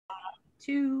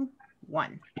2,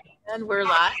 1. And we're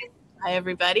live. Hi,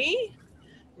 everybody.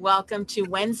 Welcome to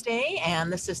Wednesday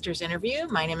and the Sisters Interview.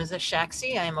 My name is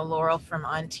Ashaxi. I am a Laurel from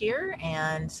Ontier,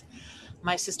 and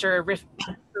my sister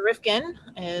Rifkin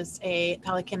is a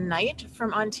Pelican Knight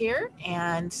from Ontier,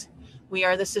 and we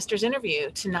are the Sisters Interview.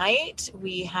 Tonight,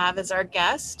 we have as our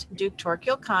guest Duke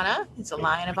Tjorkill Kanne. He's a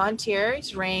Lion of Ontier.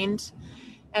 He's reigned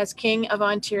as King of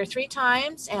Ontier 3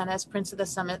 times and as Prince of the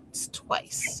Summits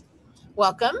twice.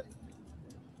 Welcome.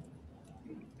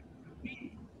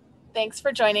 Thanks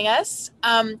for joining us.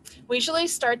 We usually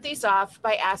start these off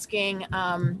by asking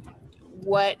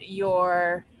what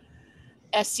your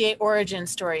SCA origin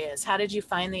story is. How did you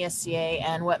find the SCA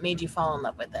and what made you fall in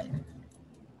love with it?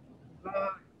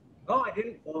 I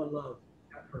didn't fall in love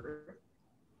at first.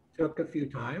 Took a few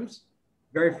times.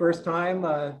 Very first time,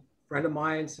 a friend of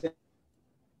mine said,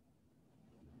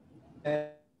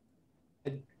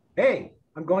 "Hey,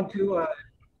 I'm going to a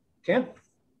 10th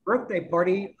birthday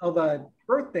party of a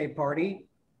birthday party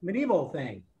medieval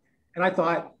thing." And I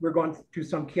thought we're going to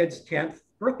some kid's 10th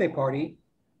birthday party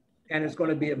and it's going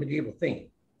to be a medieval theme.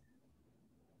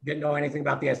 Didn't know anything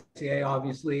about the SCA,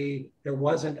 obviously. There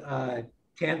wasn't a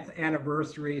 10th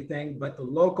anniversary thing, but the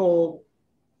local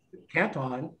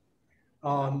canton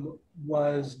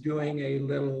was doing a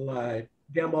little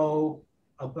demo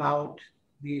about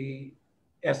the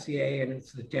SCA, and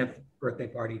it's the 10th birthday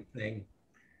party thing.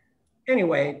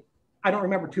 Anyway, I don't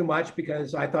remember too much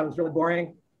because I thought it was really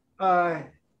boring. Kind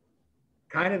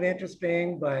of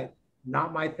interesting, but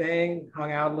not my thing.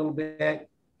 Hung out a little bit,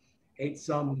 ate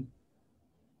some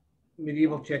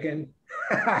medieval chicken.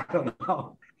 I don't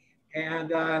know.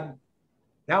 And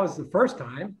that was the first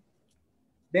time.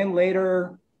 Then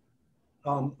later,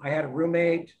 I had a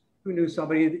roommate who knew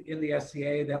somebody in the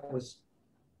SCA that was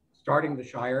starting the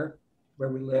Shire where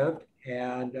we lived,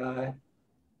 and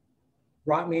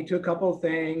brought me to a couple of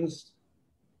things.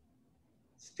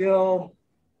 Still,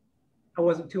 I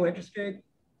wasn't too interested.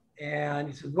 And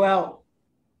he said, "Well,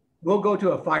 we'll go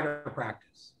to a fighter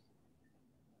practice."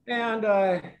 And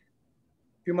a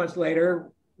few months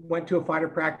later, went to a fighter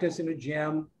practice in a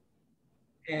gym.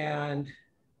 And,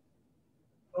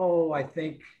 I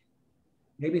think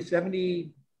maybe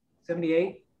 70,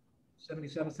 78,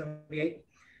 77, 78.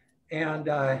 And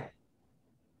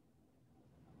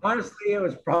honestly, it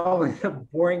was probably the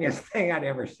boringest thing I'd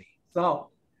ever seen. So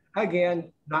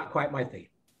again, not quite my thing.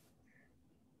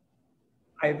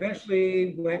 I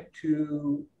eventually went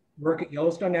to work at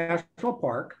Yellowstone National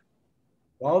Park.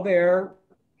 While there,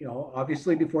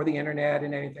 obviously before the internet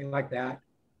and anything like that,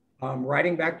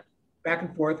 riding back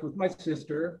and forth with my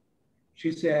sister,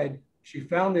 she said she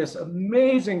found this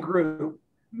amazing group,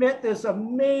 met this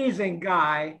amazing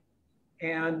guy,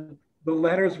 and the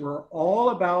letters were all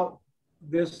about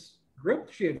this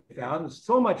group she had found. It was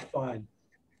so much fun.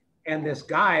 And this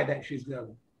guy that she's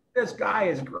going, this guy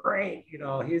is great.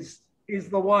 He's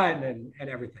the one and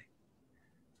everything.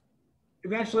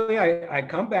 Eventually, I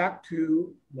come back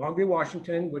to Longview,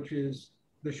 Washington, which is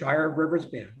the Shire of Rivers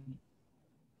Bend.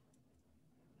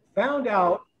 Found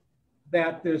out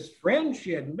that this friend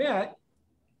she had met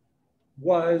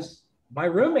was my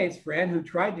roommate's friend who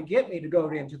tried to get me to go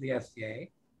into the SCA,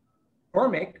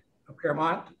 Cormac of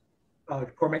Claremont,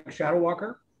 Cormac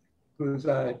Shadowwalker, who's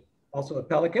also a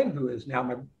Pelican, who is now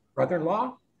my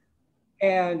brother-in-law.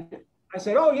 And I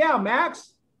said, "Oh yeah,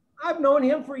 Max, I've known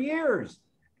him for years."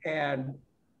 And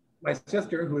my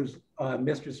sister, who is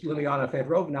Mistress Liliana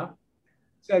Fedrovna,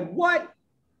 said, "What?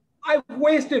 I've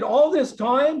wasted all this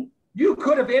time? You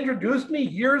could have introduced me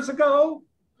years ago."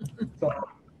 So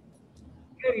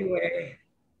anyway,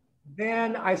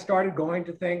 then I started going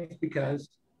to things because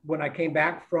when I came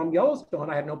back from Yellowstone,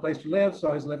 I had no place to live. So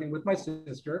I was living with my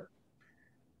sister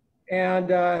and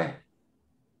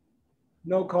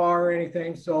no car or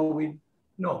anything. So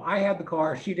I had the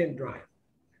car, she didn't drive.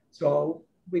 So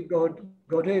we'd go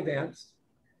to events,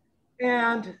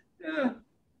 and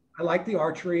I liked the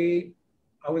archery.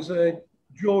 I was a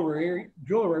jeweler,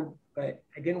 but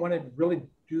I didn't want to really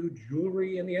do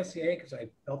jewelry in the SCA because I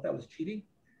felt that was cheating.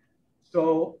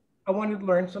 So I wanted to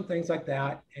learn some things like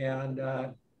that, and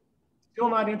still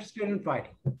not interested in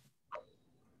fighting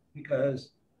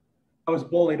because I was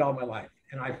bullied all my life,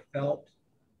 and I felt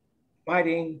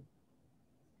fighting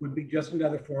would be just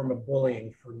another form of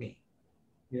bullying for me.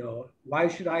 Why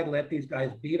should I let these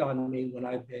guys beat on me when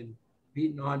I've been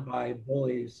beaten on by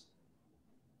bullies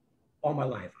all my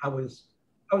life? I was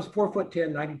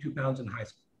 4'10", 92 pounds in high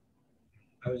school.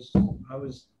 I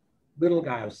was little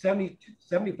guy. I was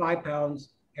 75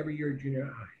 pounds every year junior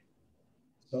high.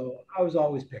 So I was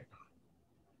always picked on.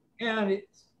 And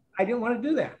I didn't want to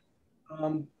do that.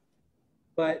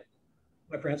 But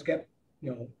my friends kept,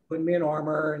 putting me in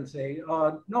armor and say,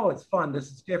 "Oh no, it's fun.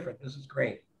 This is different. This is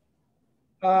great."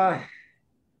 Uh,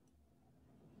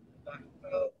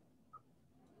 uh,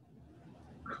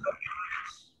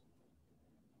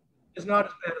 it's not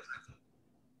as bad as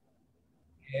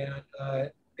I thought.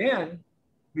 And then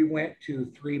we went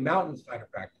to Three Mountains fighter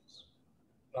practice.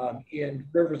 In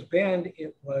Rivers Bend,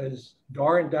 it was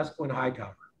Dar and Duskwin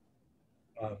Hightower.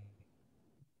 Um,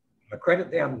 I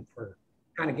credit them for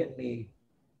kind of getting me,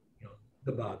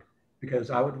 the bug,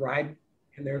 because I would ride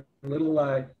in their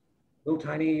little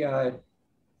tiny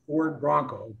Ford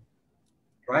Bronco,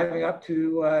 driving up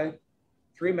to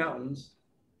Three Mountains,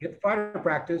 get the fighter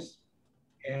practice,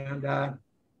 and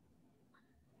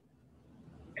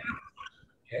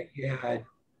you had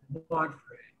Montfred,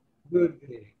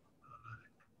 Ludwig,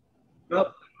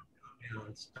 Dublin,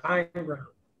 Stein Brown.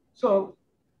 So,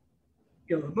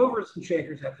 the movers and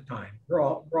shakers at the time, we're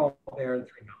all there in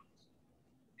Three Mountains.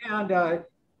 And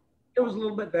it was a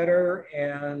little bit better,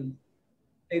 and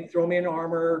they'd throw me in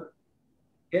armor,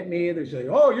 hit me. They'd say,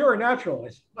 "Oh, you're a natural." I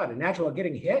said, "What, a natural at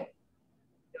getting hit?"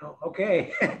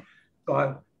 Okay.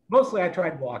 So mostly I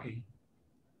tried walking.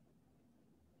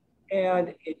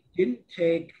 And it didn't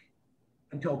take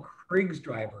until Krieg's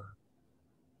driver,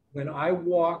 when I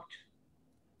walked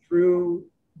through,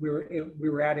 we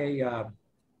were at a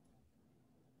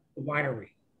winery.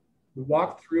 We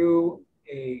walked through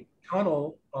a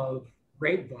tunnel of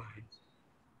grapevines,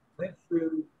 went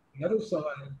through the other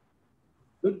side,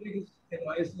 Ludwig's and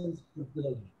Eisen's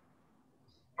pavilion,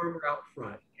 armor out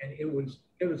front, and it was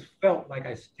felt like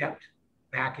I stepped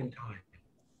back in time.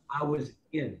 I was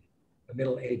in the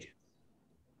Middle Ages.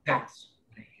 That's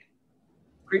what I had.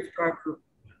 Krieg's driver,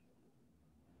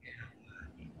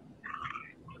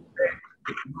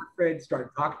 Fred started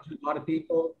talking to a lot of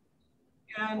people,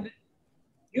 and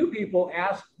you people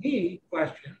asked me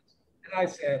questions, and I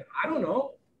said, "I don't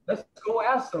know. Let's go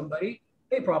ask somebody.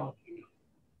 They probably know."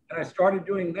 And I started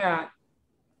doing that.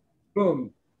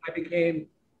 Boom! I became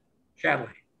chatelaine.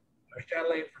 I was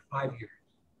chatelaine for 5 years.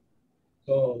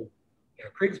 So,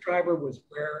 Krieg's driver was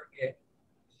where it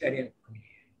set in for me.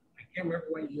 I can't remember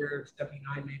what year,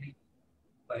 79 maybe,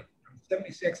 but from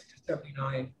 76 to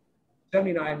 79,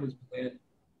 79 was when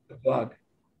the bug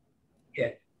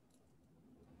hit.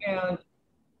 And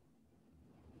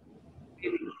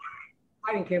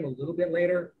fighting came a little bit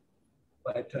later,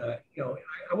 but I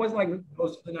wasn't like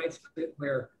most of the nights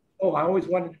where, oh, I always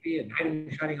wanted to be a knight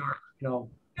in shining armor.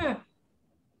 Eh,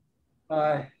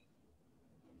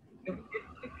 it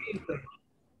came later.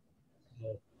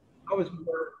 So I was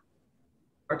more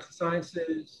arts and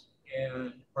sciences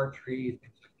and archery,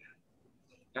 things like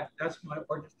that. That's my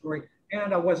origin story.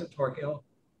 And I wasn't Tjorkill.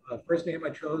 First name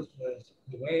I chose was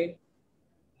Dwayne.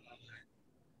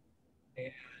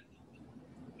 And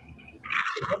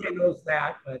nobody knows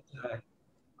that, but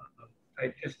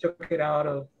I just took it out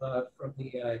of from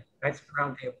the Knights of the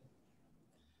Round Table.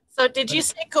 So did you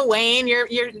say Gawain?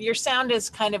 Your sound is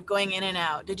kind of going in and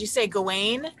out. Did you say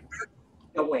Gawain?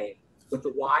 Gawain with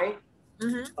the Y.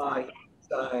 Mm-hmm. He's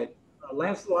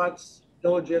Lancelot's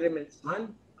illegitimate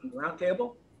son on the Round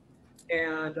Table,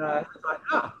 and I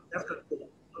thought, that's kind of cool.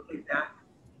 I'll take that.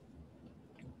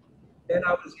 Then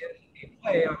I was in a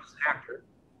play. I was an actor,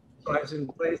 so I was in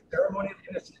the play Ceremony of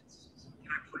Innocence, and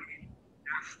I played an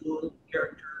actual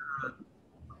character,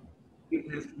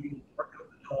 people history,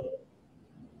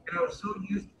 and I was so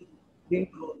used to being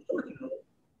called Tjorkill,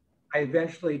 I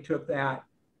eventually took that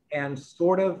and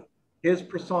sort of his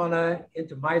persona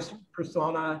into my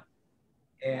persona,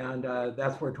 and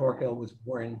that's where Tjorkill was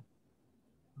born.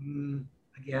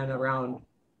 Again, around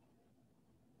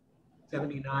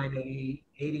 79,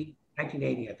 80,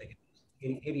 1980, I think it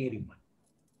was, 80, 81.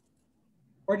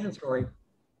 Origin story.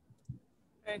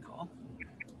 Very cool.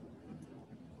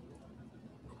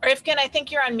 Rifkin, I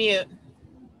think you're on mute.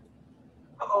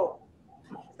 Oh.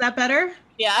 Is that better?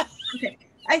 Yeah. Okay.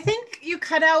 I think you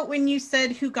cut out when you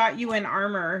said who got you in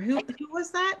armor. Who was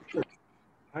that?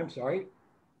 I'm sorry.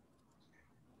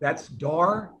 That's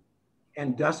Dar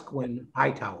and Duskwin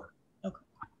Hightower.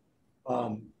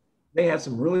 Okay. They had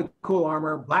some really cool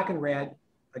armor, black and red.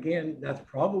 Again, that's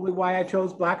probably why I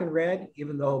chose black and red,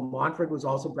 even though Montfred was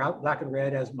also black and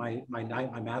red as my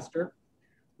knight, my master.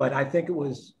 But I think it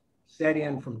was set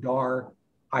in from Dar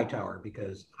Hightower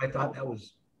because I thought that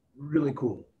was really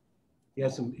cool.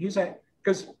 Because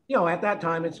at that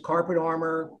time it's carpet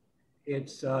armor,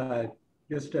 it's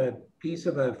just a piece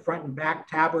of a front and back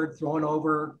tabard thrown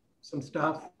over some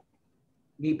stuff,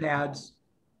 knee pads,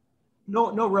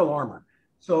 no real armor.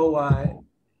 So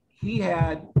he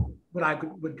had what I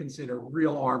would consider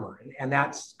real armor, and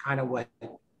that's kind of what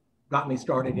got me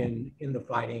started in the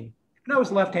fighting. And I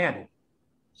was left-handed.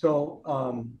 So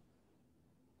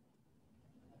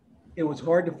it was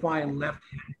hard to find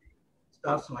left-handed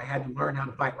stuff. So I had to learn how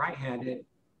to fight right-handed.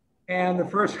 And the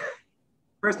first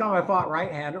time I fought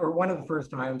right-handed, or one of the first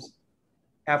times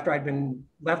after I'd been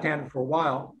left-handed for a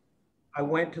while,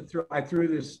 I threw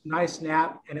this nice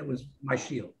snap, and it was my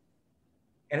shield.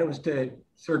 And it was to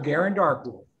Sir Garen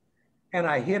Darkwolf. And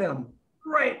I hit him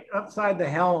right upside the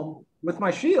helm with my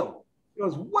shield. He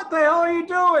goes, "What the hell are you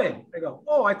doing?" I go,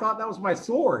 "Oh, I thought that was my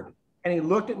sword." And he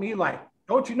looked at me like,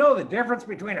 "Don't you know the difference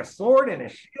between a sword and a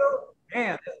shield?"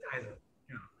 Man, this guy's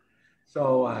you know.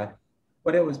 So,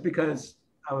 but it was because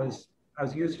I was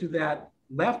used to that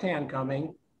left hand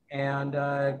coming, and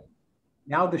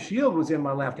now the shield was in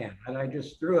my left hand, and I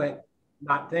just threw it,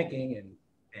 not thinking, and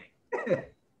bang.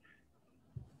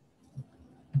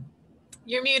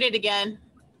 You're muted again.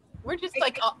 We're just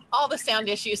like all the sound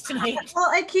issues tonight. Well,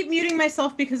 I keep muting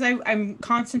myself because I'm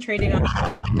concentrating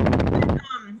on.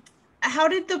 How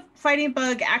did the fighting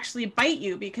bug actually bite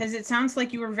you? Because it sounds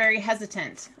like you were very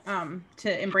hesitant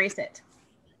to embrace it.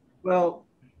 Well,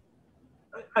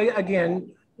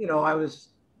 again, I was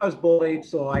bullied,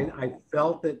 so I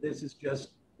felt that this is just,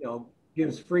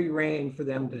 gives free rein for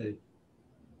them to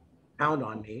pound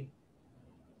on me.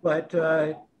 But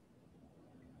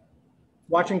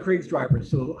watching Kriegsdriver,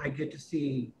 so I get to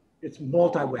see it's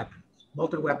multi-weapon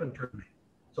tournament.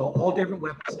 So all different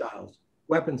weapon styles,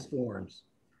 weapons forms.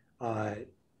 That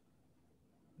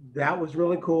was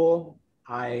really cool.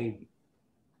 I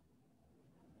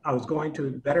was going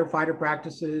to better fighter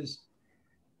practices,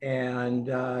 and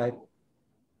I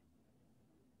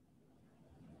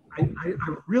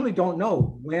really don't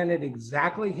know when it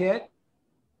exactly hit,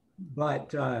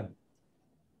 but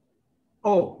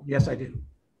oh, yes, I do.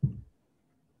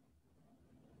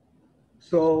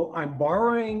 So I'm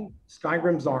borrowing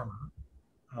Skygrim's armor,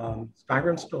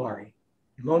 Skygrim Stellari.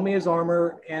 He loaned me his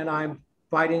armor, and I'm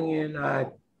fighting in,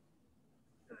 I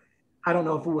don't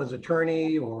know if it was a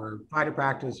tourney or fighter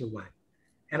practice or what.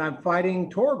 And I'm fighting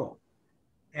Tjorkill,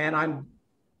 and I'm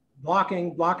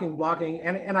blocking,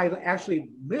 and I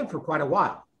actually lived for quite a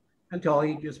while until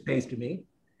he just pasted me.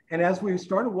 And as we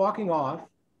started walking off,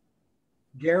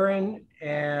 Garen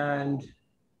and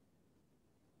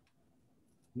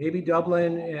maybe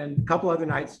Dublin and a couple other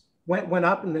knights went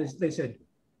up, and they said,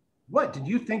 "What, did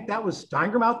you think that was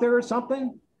Steingrim out there or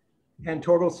something?" And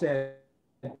Tjorkill said,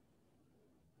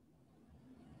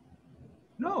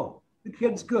 "No, the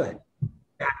kid's good."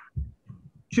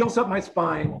 Chills up my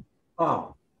spine.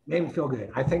 Oh, made me feel good.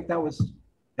 I think that was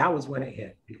when it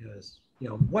hit, because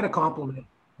what a compliment.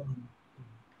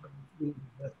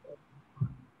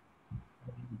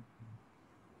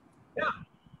 Yeah,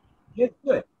 kid's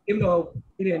good. Even though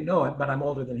he didn't know it, but I'm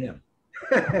older than him.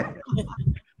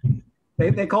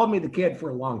 They called me the kid for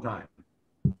a long time.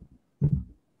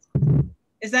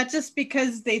 Is that just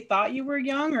because they thought you were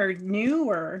young or new,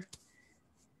 or?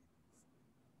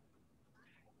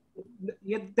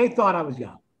 Yeah, they thought I was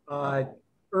young.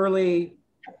 Early,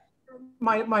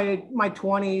 my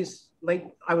 20s,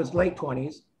 I was late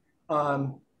 20s.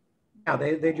 Yeah,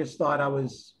 they just thought I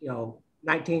was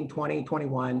 19, 20,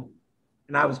 21,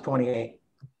 and I was 28.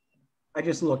 I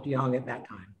just looked young at that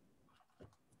time.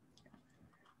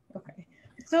 Okay.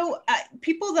 So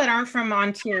people that aren't from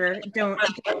Ontier don't know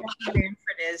who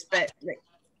Manfred is, but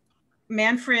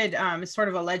Manfred is sort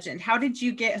of a legend. How did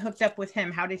you get hooked up with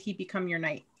him? How did he become your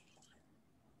knight?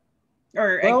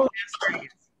 Or well,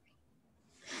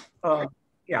 master?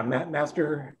 Yeah,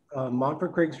 Master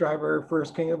Montfort Kriegsdriver,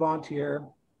 first King of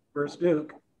Ontier, first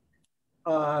Duke,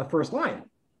 first Lion.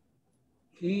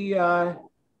 He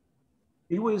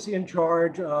was in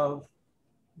charge of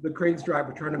the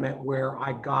Kriegsdriver tournament where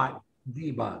I got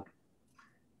the bug.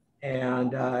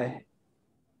 And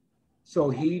so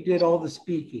he did all the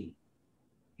speaking.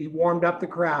 He warmed up the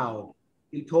crowd.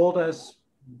 He told us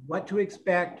what to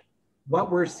expect,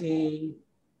 what we're seeing,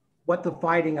 what the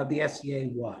fighting of the SCA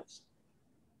was.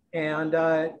 And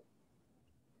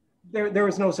there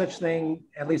was no such thing,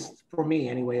 at least for me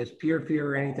anyway, as peer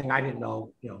fear or anything. I didn't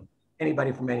know,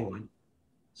 anybody from anyone.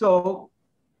 So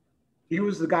he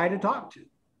was the guy to talk to.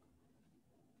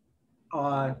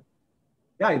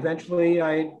 Yeah, eventually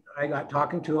I got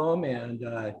talking to him,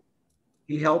 and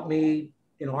he helped me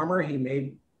in armor. He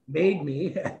made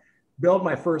me build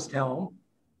my first helm,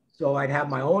 so I'd have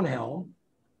my own helm.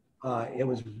 It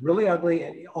was really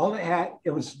ugly. All it had,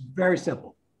 it was very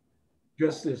simple.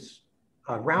 Just this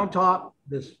round top,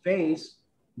 this face,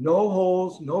 no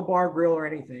holes, no bar grill or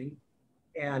anything,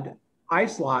 and eye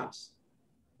slots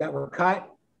that were cut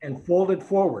and folded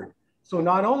forward. So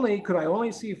not only could I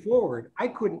only see forward, I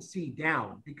couldn't see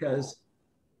down because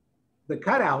the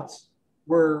cutouts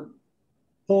were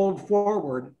pulled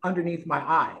forward underneath my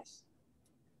eyes,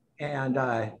 and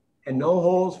no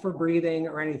holes for breathing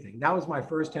or anything. That was my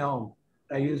first helm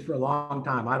I used for a long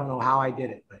time. I don't know how I did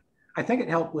it, but I think it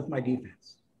helped with my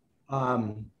defense. Yeah,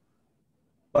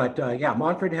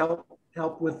 Manfred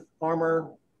helped with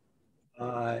armor.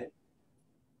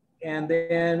 And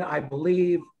then I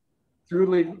believe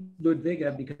through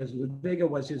Ludviga, because Ludviga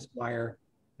was his squire,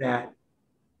 that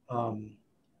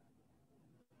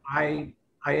I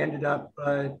ended up,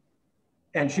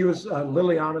 and she was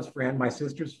Liliana's friend, my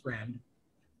sister's friend.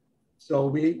 So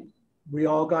we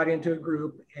all got into a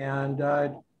group, and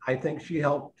I think she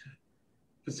helped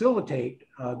facilitate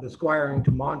the squiring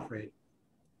to Manfred.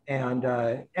 And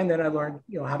then I learned,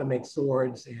 how to make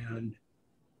swords and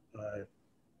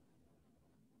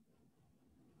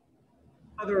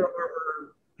other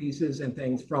armor pieces and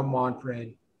things from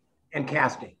Manfred, and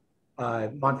casting.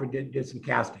 Manfred did some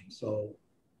casting. So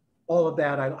all of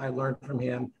that I learned from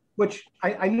him, which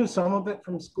I knew some of it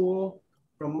from school,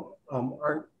 from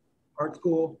art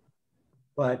school,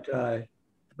 but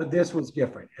this was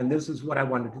different. And this is what I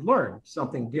wanted to learn,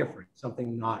 something different,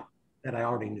 something not that I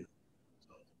already knew.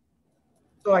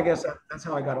 So I guess that's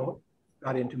how I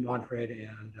got into Manfred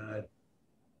and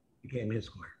became his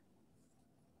squire.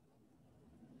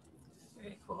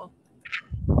 Very cool.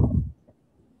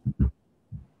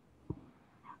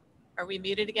 Are we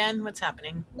muted again? What's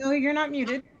happening? No, you're not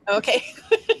muted. Okay.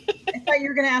 I thought you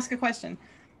were going to ask a question.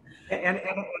 And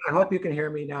I hope you can hear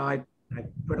me now. I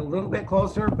put a little bit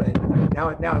closer, but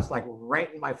now it's like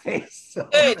right in my face. So.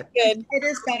 Good. It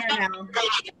is better now.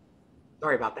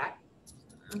 Sorry about that.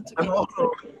 Okay. I'm also,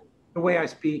 the way I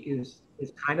speak is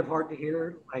kind of hard to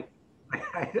hear. Like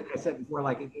I said before,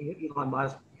 like Elon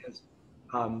Musk has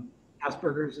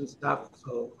Asperger's and stuff,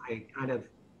 so I kind of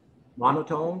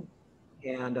monotone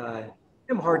and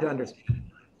am hard to understand.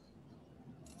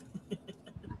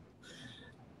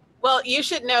 Well, you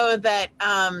should know that.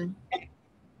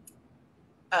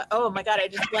 Oh my God, I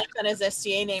just blanked on his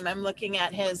SCA name. I'm looking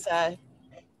at his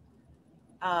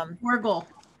Tjorkill.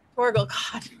 Tjorkill.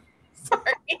 God,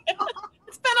 sorry.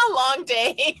 It's been a long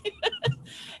day.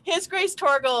 His Grace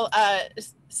Tjorkill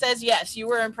says yes. You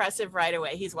were impressive right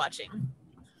away. He's watching.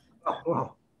 Oh,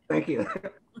 well, thank you.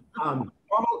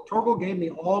 Tjorkill gave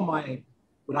me all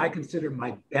what I consider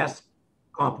my best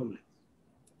compliments.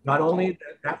 Not only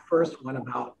that first one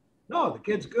about, no, the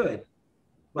kid's good,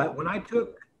 but when I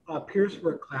took a pierce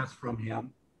work class from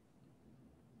him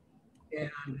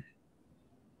and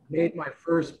made my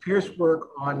first pierce work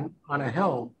on a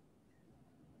helm,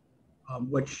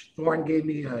 which Thorne gave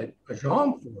me a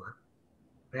jambe for.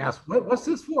 I asked, what's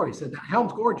this for? He said, that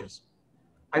helm's gorgeous.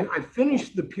 I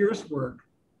finished the pierce work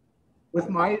with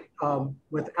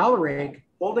with Alaric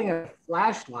holding a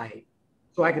flashlight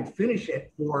so I could finish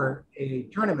it for a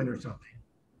tournament or something.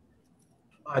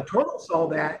 Tjorkill saw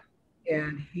that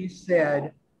and he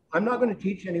said, I'm not going to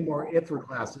teach any more Ithra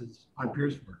classes on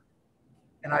pierce work.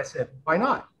 And I said, why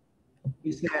not?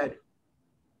 He said,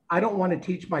 I don't want to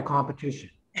teach my competition.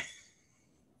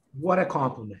 What a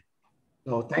compliment.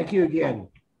 So thank you again,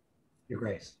 Your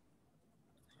Grace.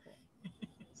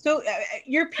 So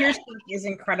your pierce work is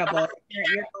incredible.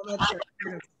 Your helmets are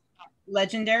kind of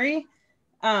legendary.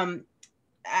 How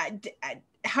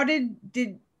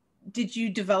did you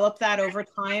develop that over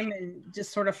time and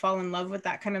just sort of fall in love with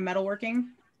that kind of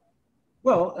metalworking?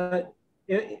 Well,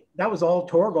 that was all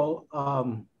Tjorkill,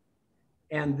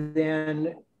 and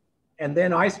then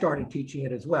I started teaching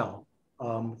it as well.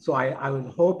 So I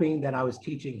was hoping that I was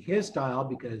teaching his style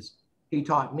because he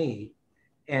taught me,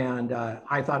 and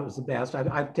I thought it was the best.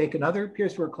 I've taken other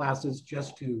piercework classes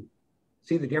just to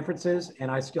see the differences,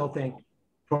 and I still think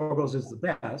Tjorkill's is the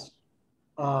best.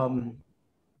 And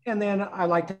then I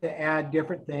like to add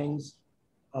different things.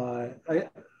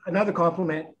 Another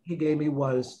compliment he gave me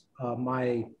was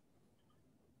my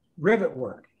rivet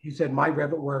work. He said my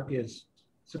rivet work is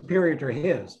superior to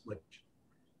his, which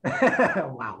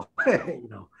wow,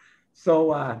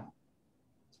 So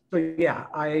yeah,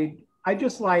 I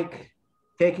just like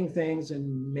taking things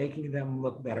and making them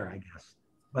look better, I guess.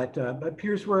 But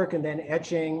pierce work and then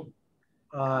etching,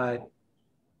 I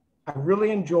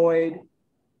really enjoyed.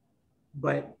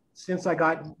 But since I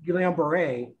got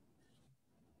Guillain-Barré,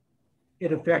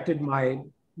 it affected my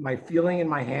feeling in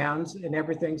my hands and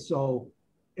everything. So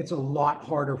it's a lot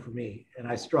harder for me and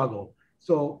I struggle.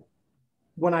 So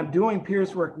when I'm doing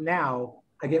pierce work now,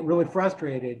 I get really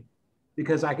frustrated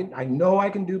because I know I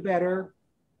can do better,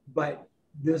 but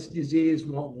this disease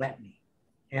won't let me.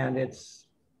 And it's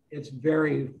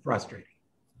very frustrating.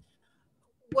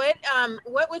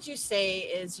 What would you say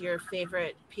is your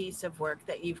favorite piece of work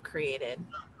that you've created?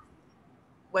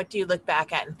 What do you look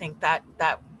back at and think that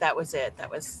was it?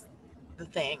 That was the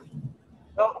thing.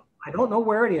 Well, I don't know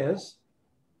where it is,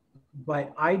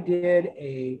 but I did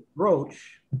a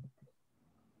brooch,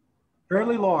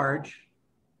 fairly large,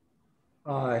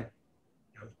 uh,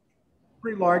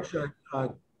 pretty large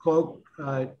cloak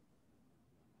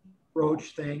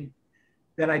brooch thing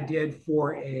that I did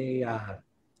for a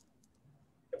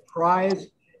prize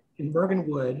in Bergen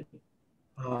Wood,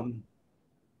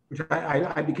 which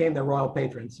I became the royal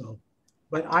patron. So,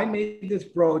 but I made this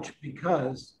brooch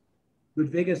because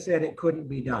Ludwig said it couldn't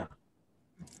be done.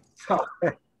 So,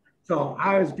 so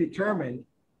I was determined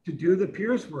to do the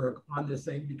pierce work on this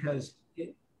thing because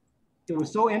it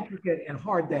was so intricate and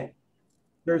hard that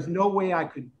there's no way I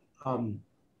could, on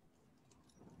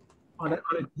a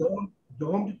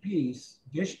domed piece,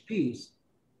 dished piece,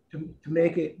 to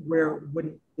make it where it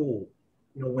wouldn't fold.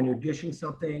 You know, when you're dishing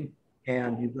something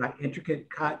and you've got intricate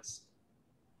cuts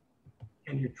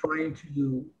and you're trying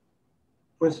to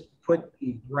put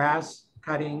the brass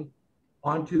cutting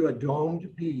onto a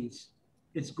domed piece,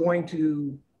 it's going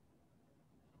to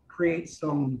create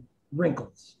some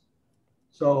wrinkles.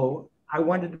 So I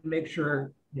wanted to make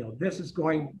sure, you know, this is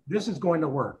going to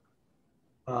work.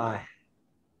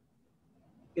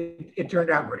 It turned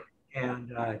out great,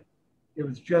 and it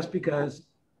was just because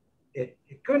it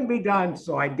couldn't be done,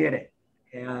 so I did it,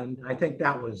 and I think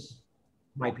that was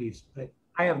my piece. But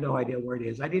I have no idea where it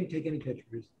is. I didn't take any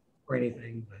pictures or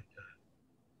anything, but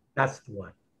that's the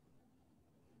one.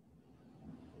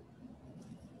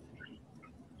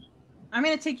 I'm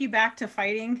going to take you back to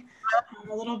fighting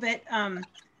a little bit.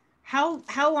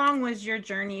 How long was your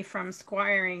journey from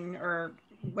squiring, or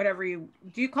whatever do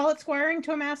you call it, squiring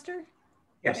to a master?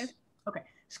 Yes. Okay.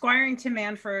 Squiring to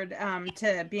Manfred,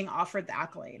 to being offered the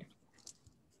accolade.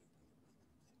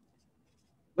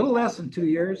 A little less than 2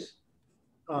 years.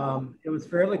 It was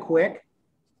fairly quick,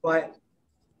 but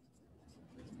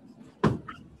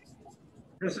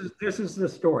this is the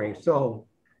story. So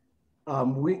I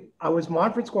was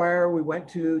Montfort Squire. We went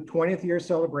to 20th year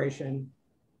celebration.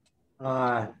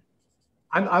 I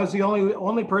was the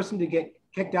only person to get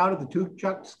kicked out of the Two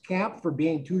Chucks camp for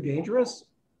being too dangerous.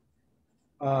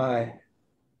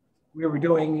 We were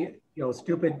doing, you know,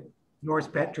 stupid Norse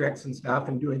pet tricks and stuff,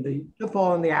 and doing the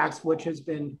fall in the axe, which has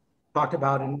been talked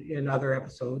about in other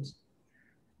episodes.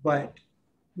 But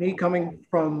me coming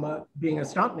from being a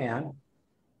stuntman,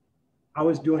 I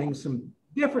was doing some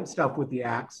different stuff with the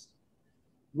axe,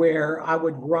 where I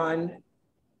would run,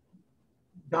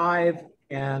 dive,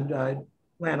 and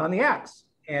land on the axe.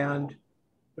 And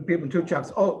the people in Two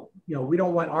Chucks, oh, you know, we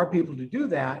don't want our people to do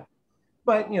that.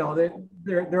 But, you know,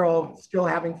 they're all still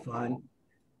having fun.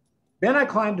 Then I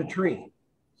climbed a tree.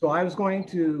 So I was going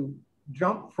to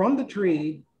jump from the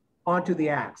tree onto the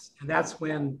axe. And that's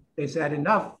when they said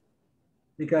enough,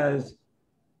 because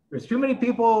there's too many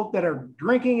people that are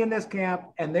drinking in this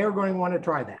camp, and they're going to want to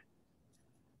try that.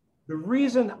 The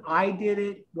reason I did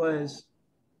it was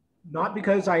not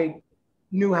because I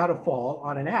knew how to fall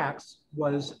on an axe,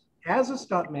 was as a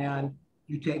stuntman,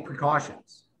 you take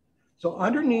precautions. So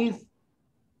underneath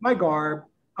my garb,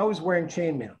 I was wearing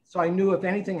chainmail. So I knew if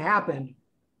anything happened,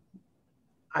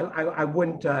 I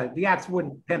wouldn't, the axe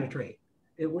wouldn't penetrate.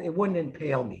 It wouldn't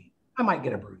impale me. I might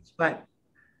get a bruise, but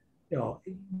you know,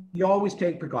 you always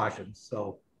take precautions.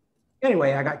 So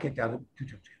anyway, I got kicked out of Two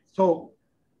Chucks. So,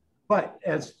 but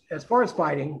as far as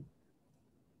fighting,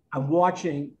 I'm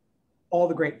watching all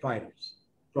the great fighters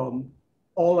from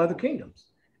all other kingdoms.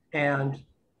 And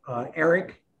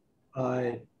Eric,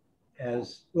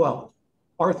 as well,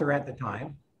 Arthur at the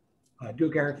time,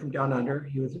 Duke Eric from Down Under,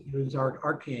 he was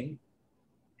our king.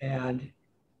 And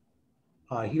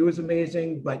he was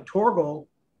amazing, but Tjorkill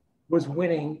was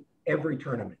winning every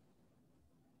tournament.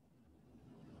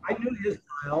 I knew his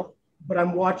style, but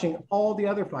I'm watching all the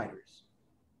other fighters.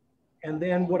 And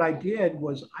then what I did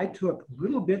was I took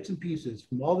little bits and pieces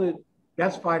from all the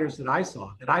best fighters that I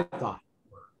saw, that I thought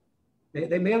were.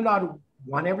 They may have not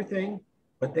won everything,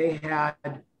 but they had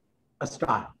a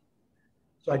style.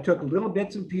 So I took little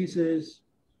bits and pieces,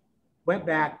 went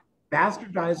back,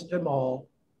 bastardized them all,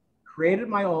 created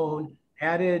my own,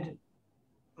 added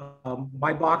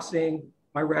my boxing,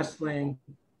 my wrestling,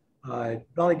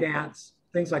 belly dance,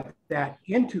 things like that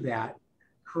into that,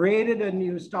 created a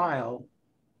new style,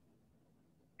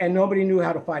 and nobody knew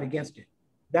how to fight against it.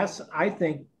 That's, I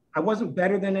think, I wasn't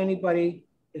better than anybody.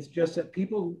 It's just that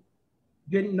people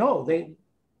didn't know.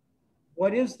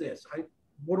 What is this?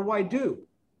 What do I do?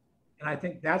 And I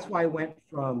think that's why I went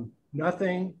from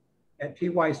nothing at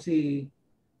TYC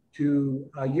to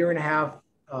a year and a half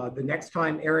the next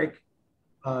time Eric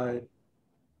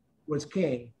was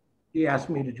king, he asked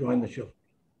me to join the chivalry,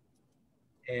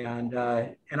 and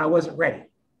I wasn't ready.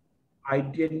 I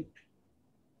didn't.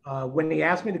 When he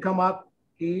asked me to come up,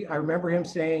 I remember him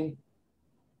saying,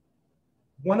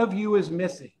 "One of you is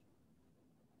missing,"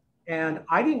 and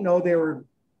I didn't know they were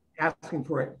asking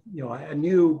for a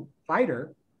new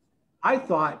fighter. I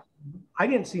thought I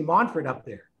didn't see Montford up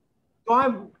there,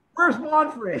 so where's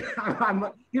Montford?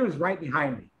 He was right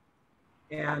behind me,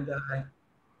 and I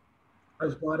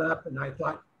was brought up, and I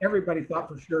thought everybody thought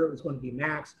for sure it was going to be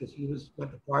Max because he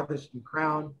went the farthest in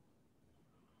Crown.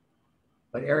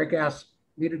 But Eric asked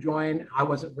me to join. I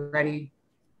wasn't ready.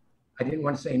 I didn't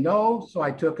want to say no, so I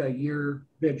took a year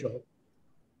vigil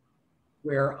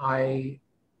where I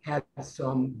had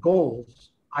some goals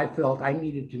I felt I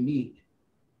needed to meet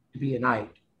to be a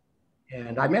knight.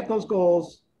 And I met those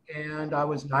goals, and I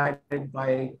was knighted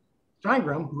by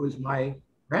Steingram, who was my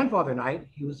grandfather knight.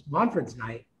 He was Montford's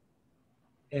knight.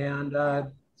 And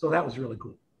so that was really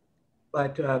cool.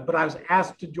 But I was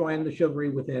asked to join the chivalry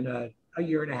within a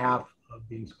year and a half of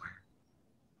being squire.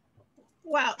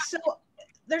 Wow. So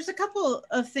there's a couple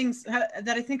of things that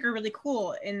I think are really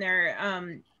cool in there.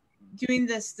 Doing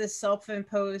this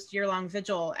self-imposed year-long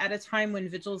vigil at a time when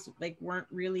vigils weren't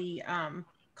really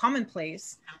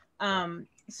commonplace.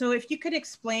 So if you could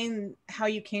explain how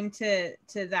you came to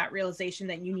that realization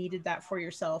that you needed that for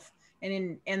yourself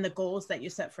and the goals that you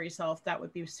set for yourself, that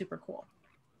would be super cool.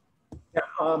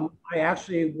 Yeah, I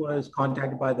actually was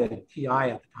contacted by the TI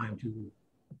at the time to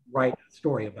write a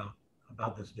story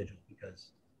about this vigil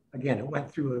because, again, it went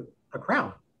through a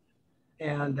crown.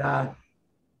 And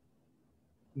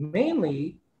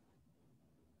mainly,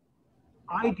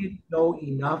 I didn't know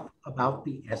enough about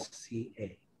the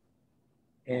SCA.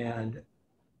 And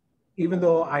even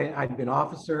though I'd been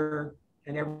officer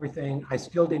and everything, I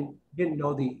still didn't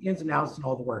know the ins and outs and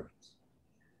all the workings.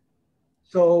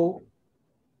 So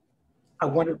I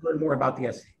wanted to learn more about the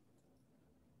SCA.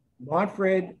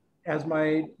 Montfred, as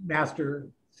my master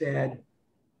said,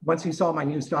 once he saw my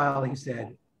new style, he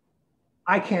said,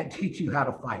 "I can't teach you how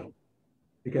to fight,"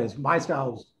 because my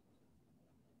style was,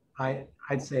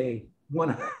 I'd say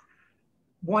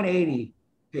 180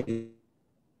 to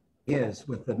his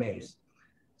with the mace.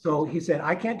 So he said,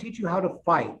 "I can't teach you how to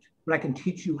fight, but I can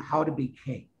teach you how to be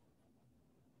king."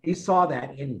 He saw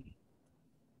that in me.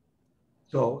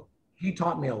 So he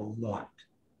taught me a lot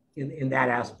in that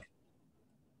aspect.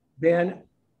 Then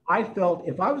I felt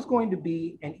if I was going to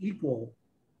be an equal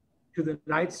to the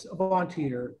Knights of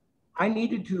Antir, I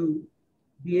needed to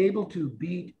be able to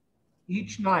beat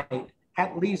each knight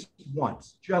at least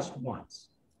once, just once,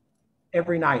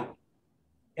 every night.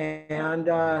 And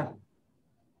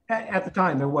at the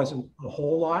time, there wasn't a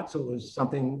whole lot, so it was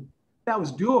something that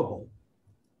was doable.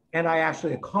 And I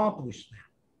actually accomplished that.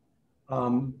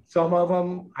 Some of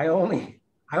them I only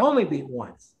beat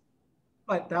once,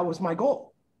 but that was my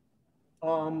goal.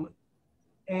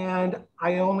 And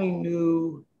I only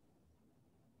knew,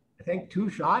 I think, 2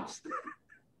 shots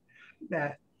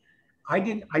that I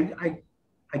did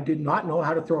not know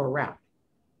how to throw a wrap.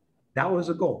 That was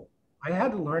a goal. I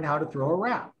had to learn how to throw a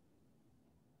wrap.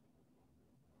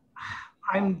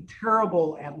 I'm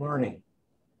terrible at learning.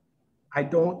 I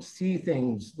don't see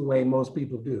things the way most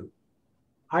people do.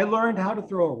 I learned how to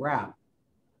throw a wrap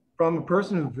from a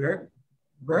person who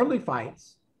rarely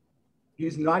fights.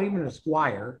 He's not even a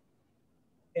squire,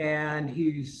 and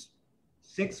he's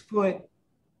 6'3",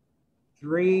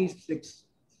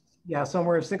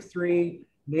 somewhere 6'3",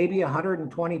 maybe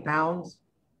 120 pounds.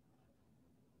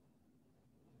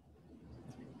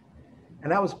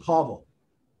 And that was Pavel.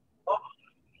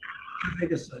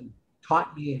 Ferguson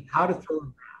taught me how to throw a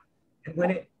wrap. And when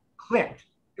it clicked,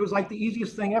 it was like the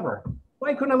easiest thing ever.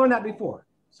 Why couldn't I learn that before?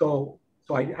 So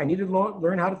I needed to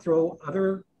learn how to throw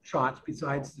other shots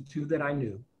besides the 2 that I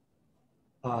knew.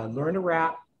 Learn to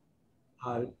wrap,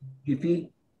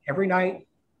 defeat every night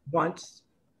once,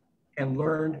 and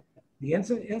learn the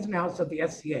ins and outs of the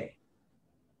SCA.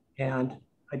 And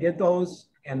I did those,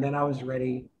 and then I was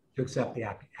ready to accept the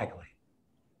accolade.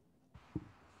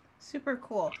 Super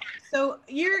cool. So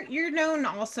you're known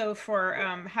also for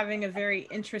having a very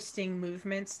interesting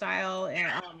movement style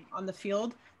and, on the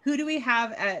field. Who do we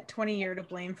have at 20 year to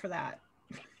blame for that?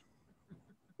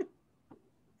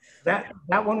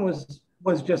 That one was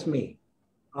just me.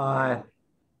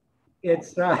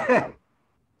 It's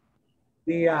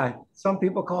some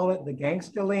people call it the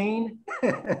gangsta lean.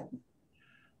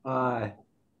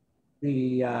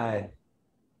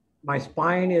 My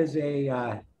spine is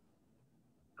a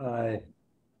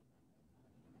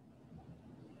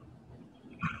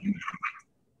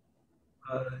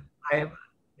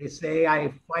They say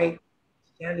I fight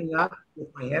standing up with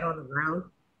my head on the ground.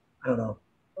 I don't know,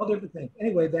 all different things.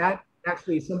 Anyway, that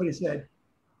actually somebody said,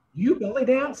 "Do you belly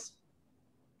dance?"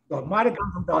 So it might have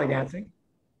come from belly dancing.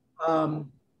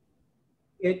 Um,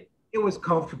 it was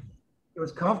comfortable. It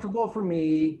was comfortable for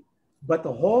me, but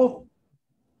the whole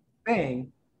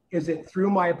thing is it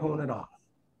threw my opponent off.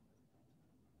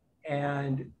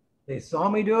 And they saw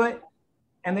me do it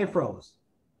and they froze.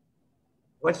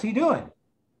 What's he doing?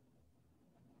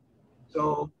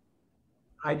 So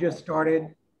I just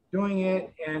started doing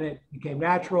it and it became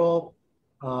natural.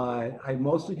 I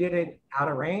mostly did it out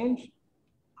of range.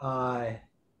 I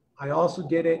also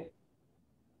did it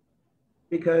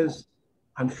because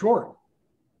I'm short.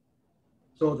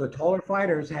 So the taller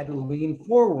fighters had to lean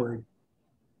forward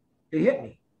to hit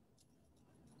me.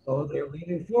 So they're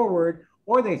leaning forward,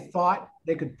 or they thought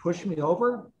they could push me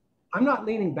over. I'm not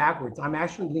leaning backwards. I'm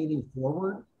actually leaning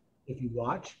forward. If you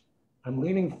watch, I'm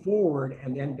leaning forward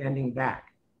and then bending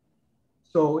back.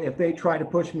 So if they try to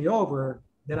push me over,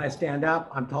 then I stand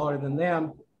up. I'm taller than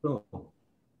them. Boom,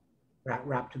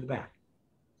 wrap to the back.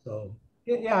 So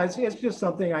yeah, it's just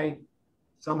something I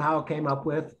somehow came up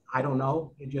with. I don't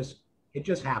know. It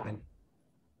just happened.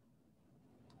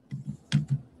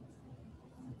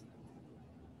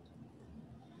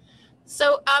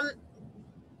 So,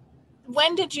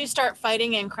 when did you start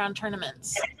fighting in crown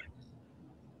tournaments?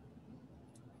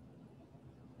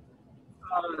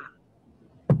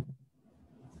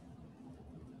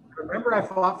 Remember, I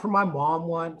fought for my mom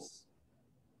once.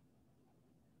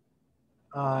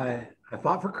 I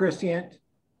fought for Christian.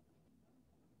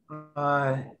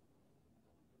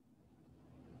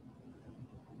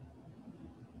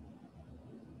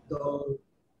 So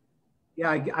yeah,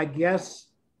 I guess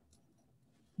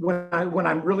when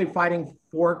I'm really fighting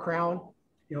for a crown,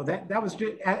 you know, that was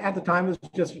just, at the time it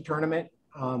was just a tournament.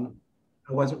 I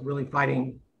wasn't really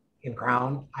fighting in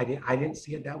crown. I didn't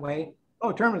see it that way.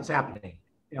 Oh, tournament's happening,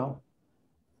 you know.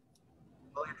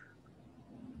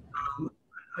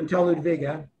 Until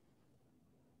Ludwiga,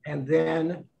 and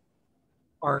then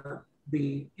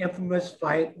the infamous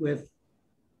fight with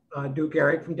Duke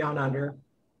Eric from Down Under.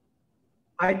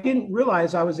 I didn't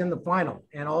realize I was in the final,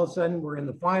 and all of a sudden we're in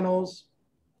the finals.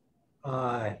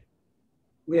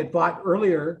 We had fought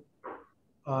earlier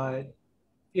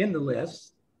in the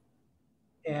list,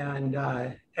 and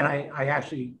I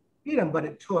actually beat him, but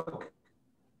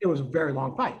it was a very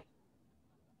long fight.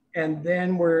 And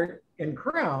then we're in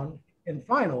crown in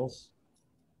finals,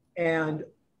 and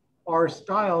our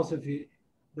styles,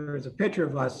 there's a picture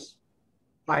of us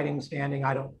fighting standing.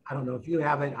 I don't know if you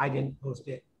have it. I didn't post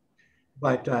it,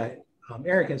 but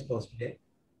Eric has posted it,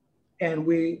 and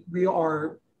we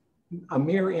are a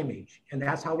mirror image, and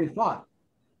that's how we fought.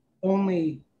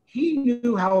 Only he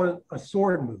knew how a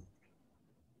sword moved.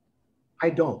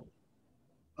 I don't.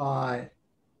 Other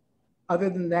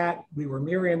than that, we were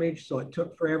mirror image, so it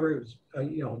took forever. It was,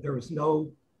 there was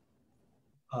no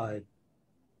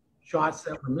shots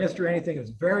that were missed or anything. It was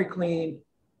very clean,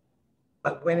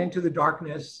 but went into the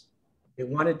darkness. They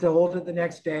wanted to hold it the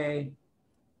next day.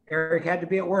 Eric had to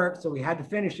be at work, so we had to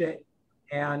finish it,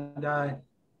 and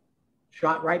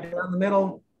shot right down the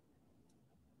middle,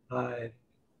 right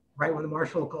when the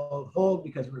marshal called hold,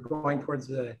 because we were going towards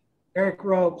the Eric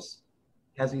ropes.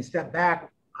 As he stepped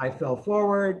back, I fell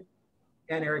forward,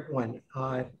 and Eric won.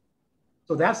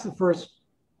 So that's the first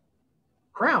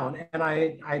crown, and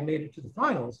I made it to the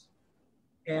finals.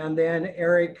 And then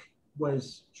Eric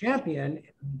was champion.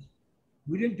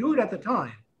 We didn't do it at the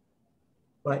time,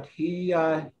 but he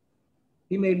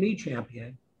made me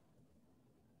champion,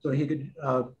 so he could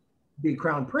be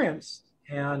crown prince,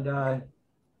 and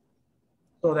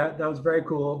so that was very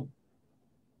cool.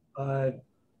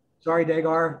 Sorry,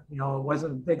 Dagar, it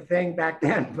wasn't a big thing back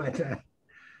then, but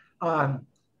and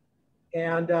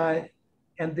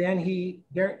then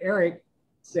Eric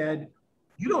said,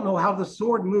 "You don't know how the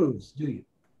sword moves, do you?"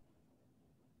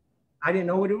 I didn't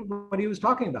know what he was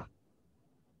talking about.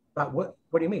 But what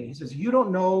do you mean? He says, "You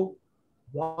don't know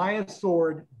why a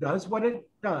sword does what it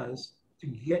does to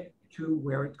get to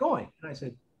where it's going." And I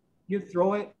said, "You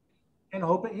throw it and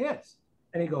hope it hits."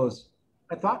 And he goes,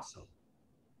 "I thought so."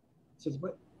 He says,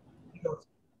 "But," he goes,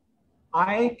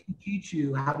 "I can teach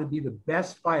you how to be the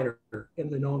best fighter in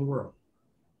the known world,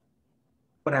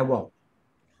 but I won't."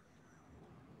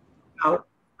 Now,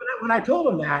 when I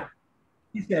told him that,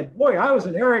 he said, "Boy, I was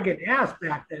an arrogant ass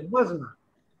back then, wasn't I?"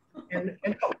 And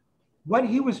what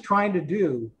he was trying to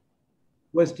do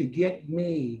was to get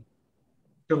me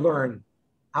to learn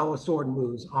how a sword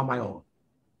moves on my own.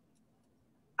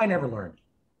 I never learned.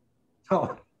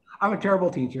 So I'm a terrible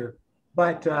teacher,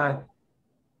 but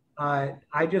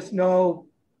I just know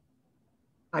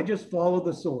I just follow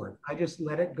the sword. I just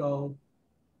let it go.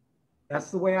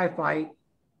 That's the way I fight.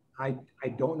 I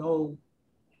don't know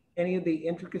any of the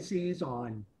intricacies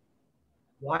on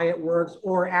why it works,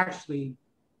 or actually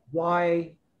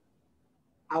why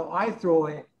how I throw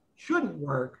it shouldn't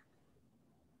work,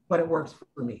 but it works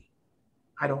for me.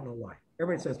 I don't know why.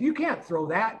 Everybody says, you can't throw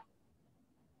that.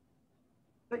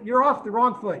 But you're off the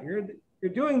wrong foot.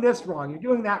 You're doing this wrong. You're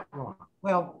doing that wrong.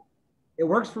 Well, it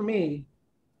works for me,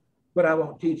 but I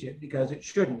won't teach it because it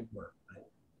shouldn't work.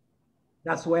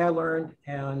 That's the way I learned,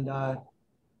 and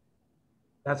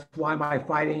that's why my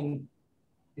fighting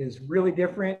is really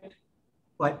different.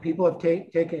 But people have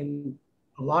taken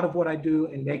a lot of what I do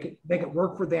and make it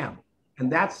work for them,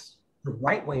 and that's the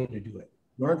right way to do it.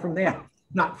 Learn from them,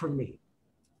 not from me.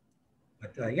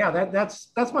 But yeah, that's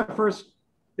my first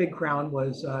big crown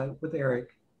was with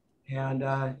Eric, and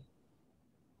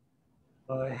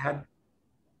had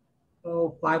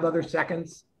 5 other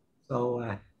seconds. So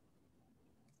a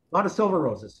lot of silver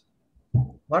roses, a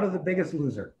lot of the biggest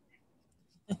loser.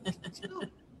 So,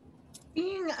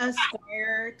 being a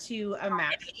squire to a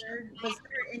master, was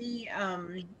there any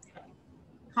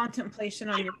contemplation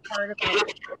on your part about whether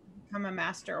to become a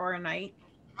master or a knight?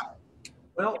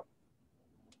 Well,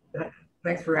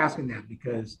 thanks for asking that,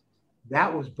 because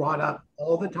that was brought up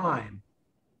all the time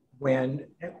when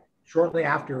shortly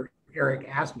after Eric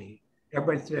asked me,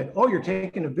 everybody said, oh, you're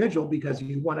taking a vigil because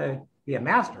you want to be a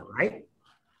master, right?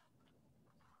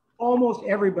 Almost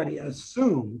everybody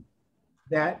assumed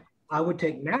that I would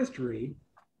take mastery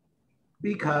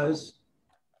because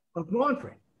of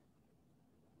Montfort.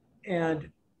 And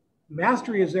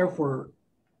mastery is there for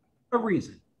a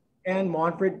reason. And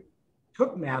Montfort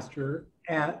took master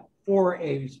for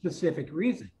a specific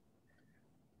reason.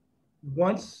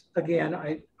 Once again,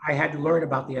 I had to learn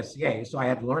about the SCA, so I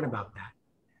had to learn about that.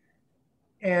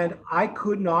 And I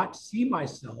could not see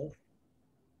myself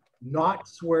not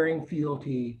swearing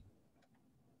fealty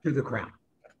to the crown.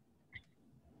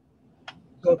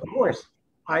 So of course,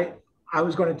 I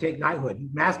was going to take knighthood.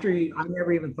 Mastery, I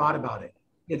never even thought about it.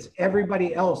 It's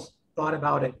everybody else thought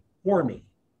about it for me.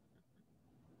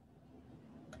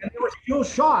 And they were still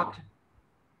shocked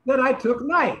that I took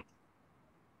knight.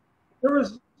 There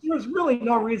was really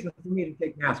no reason for me to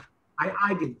take mastery.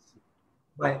 I didn't see it,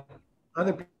 but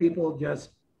other people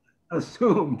just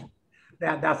assumed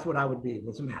that that's what I would be,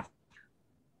 was a master.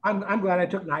 I'm glad I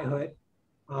took knighthood.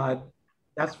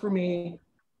 That's for me.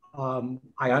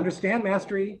 I understand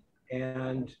mastery,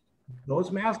 and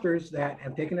those masters that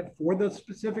have taken it for those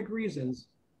specific reasons,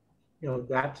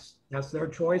 that's their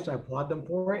choice. I applaud them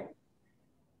for it.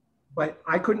 But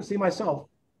I couldn't see myself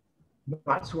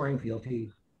not swearing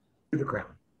fealty to the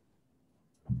crown.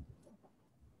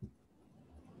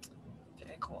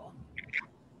 Very cool.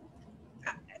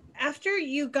 After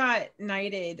you got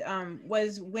knighted,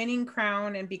 was winning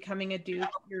crown and becoming a duke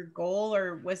your goal,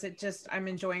 or was it just, I'm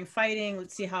enjoying fighting,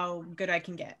 let's see how good I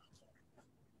can get?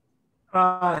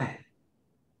 I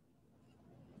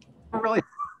really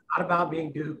thought about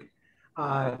being duke.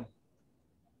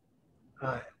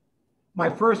 My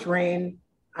first reign,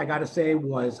 I got to say,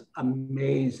 was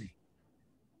amazing.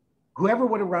 Whoever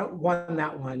would have won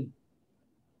that one,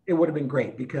 it would have been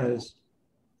great, because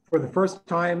for the first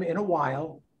time in a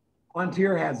while,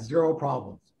 Ontier had 0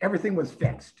 problems. Everything was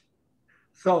fixed.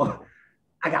 So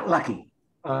I got lucky.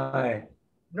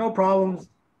 No problems.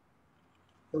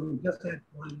 So we just had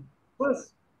fun.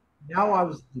 Plus, now I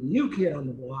was the new kid on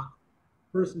the block,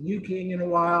 first new king in a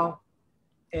while,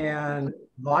 and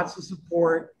lots of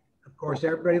support. Of course,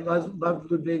 everybody loved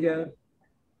Ludwiga.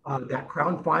 That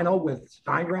crown final with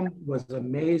Steingram was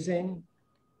amazing.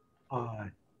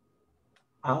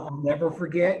 I'll never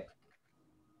forget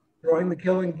throwing the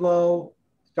killing blow.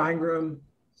 Steingram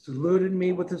saluted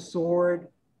me with his sword.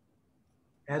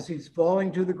 As he's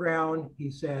falling to the ground,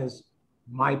 he says,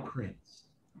 "My prince."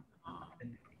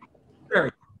 And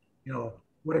very,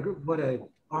 what a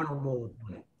honorable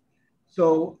opponent.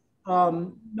 So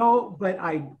no, but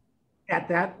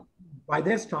by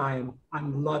this time,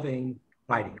 I'm loving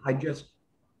fighting. I just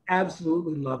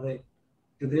absolutely love it.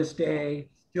 To this day,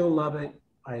 still love it.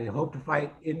 I hope to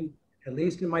fight at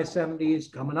least in my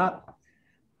 70s coming up.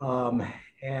 I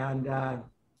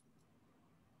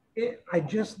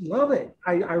just love it.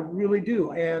 I really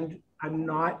do. And I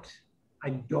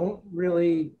don't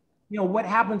really, what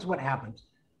happens.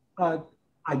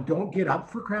 I don't get up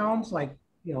for crowns. Like,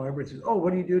 everybody says, oh,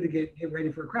 what do you do to get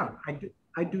ready for a crown?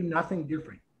 I do nothing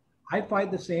different. I fight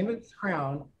the same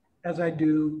crown as I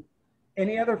do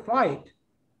any other fight,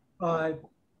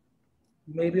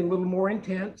 maybe a little more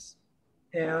intense.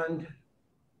 And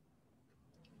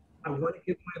I want to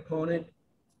give my opponent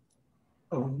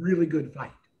a really good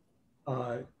fight.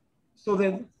 So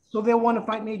they'll want to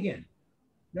fight me again.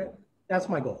 That's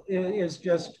my goal. Is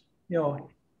just,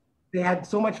 they had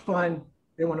so much fun,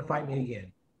 they want to fight me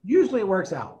again. Usually it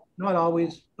works out, not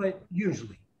always, but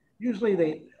usually. Usually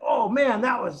they, oh man,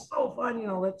 that was so fun,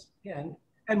 let's, and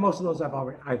most of those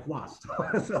I've lost,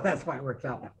 so that's why it works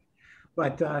out that way.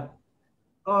 But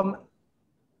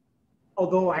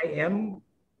although I am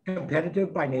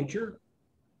competitive by nature,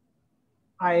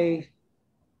 I,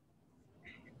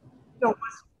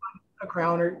 a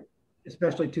crowner,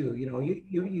 especially too,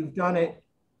 you've done it,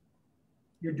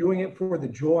 you're doing it for the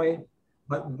joy.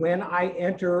 But when I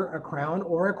enter a crown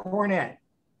or a coronet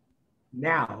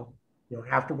now,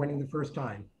 after winning the first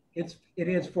time, it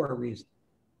is for a reason.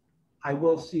 I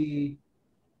will see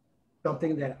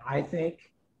something that I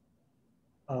think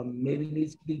maybe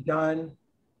needs to be done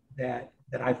that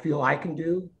I feel I can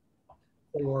do,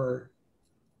 or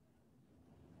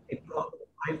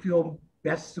I feel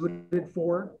best suited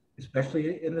for,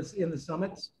 especially in the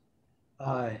summits.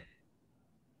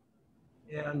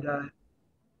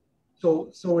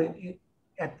 So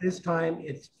at this time,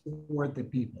 it's for the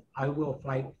people. I will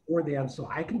fight for them so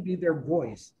I can be their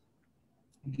voice,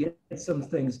 get some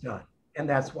things done. And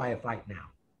that's why I fight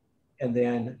now. And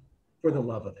then for the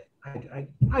love of it.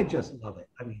 I just love it.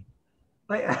 I mean,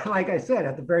 like I said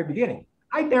at the very beginning,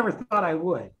 I never thought I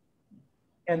would.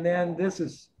 And then this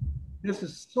is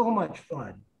so much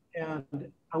fun. And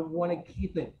I want to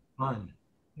keep it fun.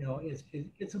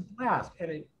 It's a blast.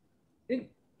 And it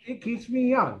keeps me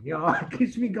young, it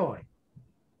keeps me going.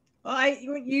 Well,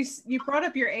 you brought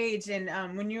up your age,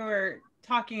 and when you were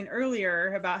talking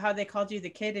earlier about how they called you the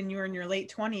kid and you were in your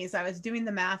late 20s, I was doing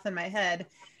the math in my head,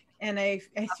 and I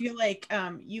feel like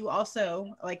you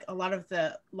also, like a lot of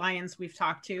the lions we've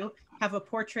talked to, have a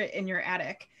portrait in your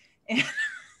attic, and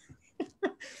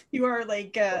you are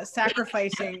like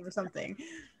sacrificing or something.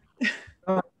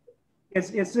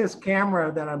 It's this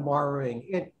camera that I'm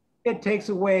borrowing. It takes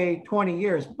away 20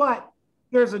 years, but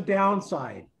there's a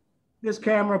downside. This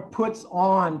camera puts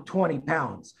on 20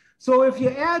 pounds. So if you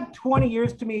add 20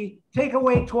 years to me, take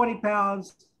away 20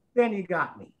 pounds, then you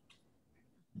got me.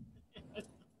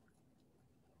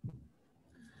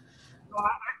 So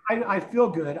I feel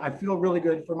good. I feel really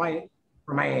good for my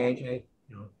age.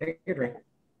 Take a drink.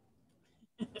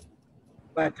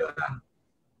 But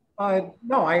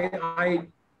no, I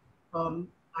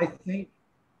think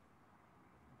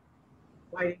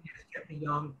fighting has kept me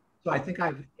young. So I think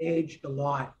I've aged a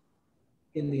lot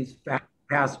in these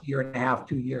past year and a half,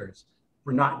 2 years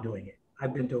for not doing it.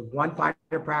 I've been to one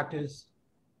fighter practice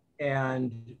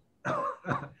and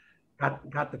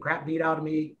got the crap beat out of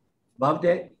me, loved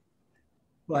it.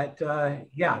 But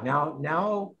yeah,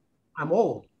 now I'm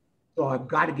old. So I've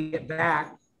got to get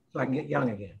back so I can get young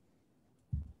again.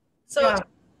 So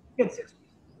yeah,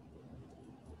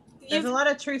 there's a lot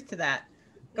of truth to that.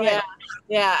 Go ahead.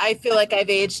 Yeah, I feel like I've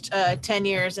aged 10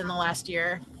 years in the last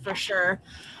year for sure.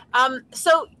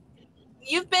 So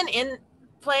you've been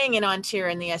playing in on tier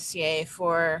in the SCA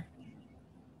for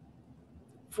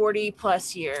 40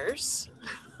 plus years.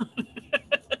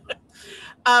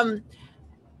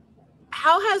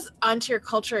 How has on-tier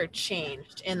culture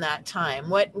changed in that time?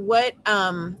 What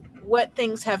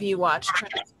things have you watched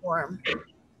transform?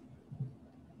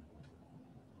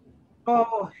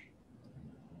 Oh,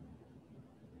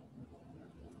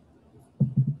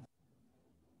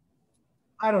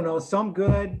 I don't know. Some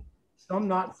good, some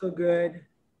not so good.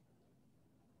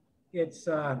 It goes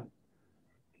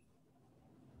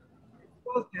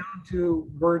down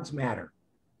to words matter.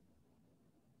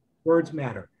 Words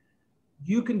matter.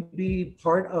 You can be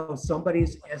part of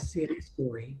somebody's SCA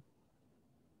story.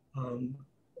 A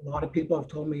lot of people have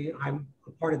told me I'm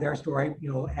a part of their story,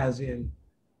 as in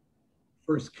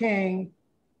First King,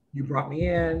 you brought me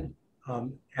in,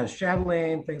 as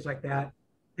Chatelaine, things like that.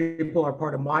 People are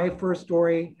part of my first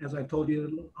story, as I told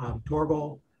you,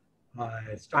 Tjorkill,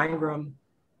 Steingrim,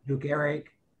 Duke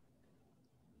Eric.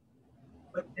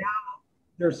 But now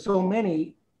there's so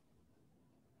many.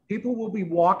 People will be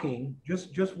walking,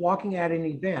 just walking at an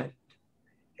event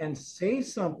and say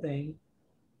something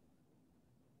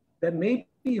that may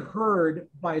be heard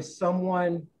by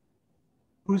someone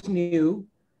who's new,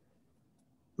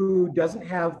 who doesn't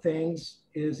have things,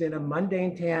 is in a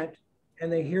mundane tent,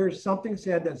 and they hear something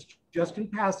said that's just in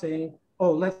passing.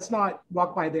 Oh, let's not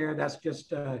walk by there. That's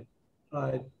just a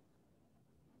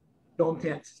dome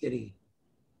tent city.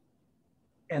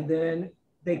 And then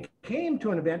they came to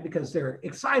an event because they're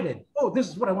excited. Oh, this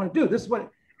is what I want to do. This is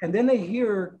what, and then they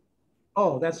hear,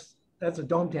 oh, that's a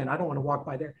dome tent. I don't want to walk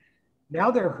by there. Now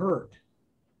they're hurt.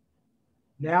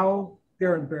 Now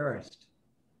they're embarrassed.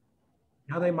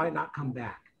 Now they might not come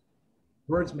back.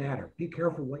 Words matter. Be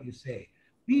careful what you say.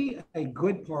 Be a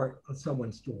good part of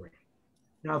someone's story.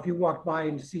 Now, if you walk by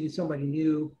and see somebody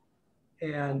new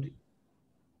and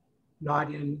not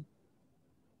in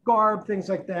garb, things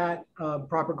like that,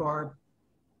 proper garb,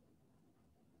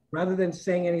 rather than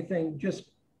saying anything,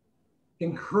 just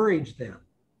encourage them,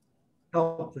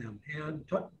 help them, and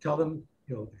tell them,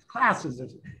 there's classes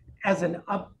as an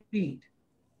upbeat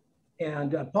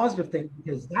and a positive thing,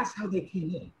 because that's how they came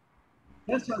in.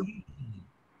 That's how you came in.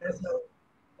 That's how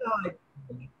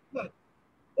but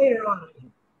later on,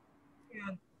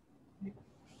 and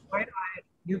I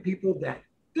knew people that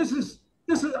this is,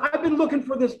 I've been looking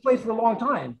for this place for a long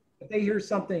time. If they hear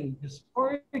something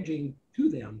discouraging to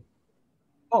them,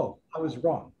 oh, I was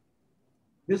wrong.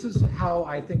 This is how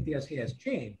I think the SCA has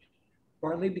changed,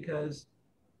 partly because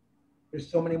there's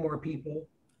so many more people.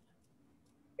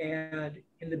 And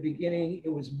in the beginning,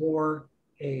 it was more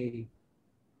a,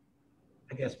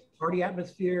 I guess, party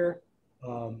atmosphere.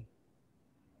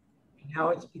 Now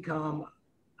it's become,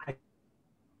 I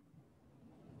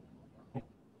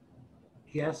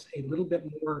guess, a little bit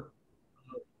more,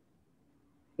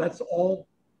 let's all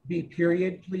be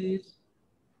period, please.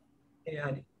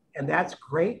 And that's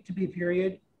great to be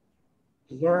period,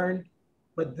 to learn.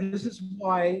 But this is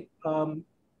why,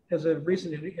 as a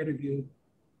recent interview,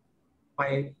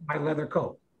 my leather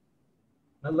coat.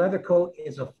 My leather coat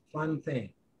is a fun thing.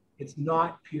 It's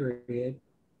not period.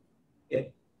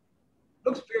 It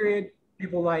looks period.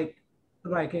 People like the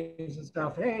Vikings and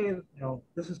stuff. Hey,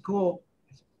 this is cool.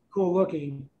 It's cool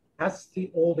looking. That's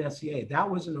the old SCA. That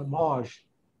was an homage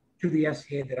to the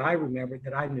SCA that I remembered,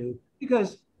 that I knew,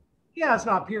 because yeah, it's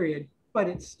not period, but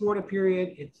it's sort of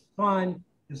period. It's fun.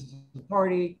 This is a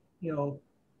party. I'll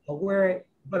wear it,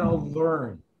 but I'll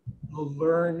learn. I'll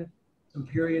learn some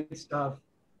period stuff,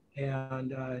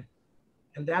 and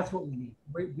that's what we need.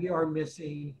 We are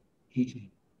missing teaching.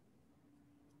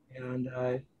 And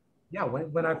yeah,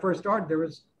 when I first started, there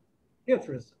was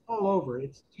interest all over.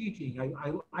 It's teaching.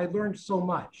 I learned so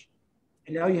much,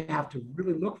 and now you have to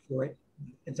really look for it.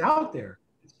 It's out there.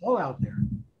 It's all out there,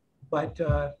 but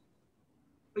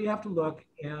you have to look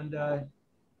and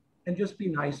just be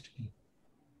nice to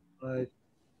people.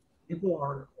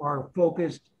 People are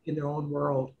focused in their own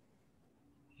world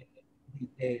these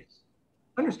days,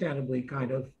 understandably,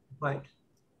 kind of. But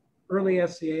early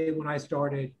SCA, when I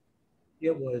started,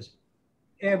 it was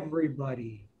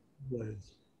everybody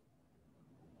was.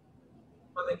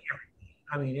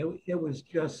 I mean, it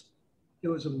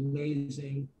was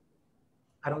amazing.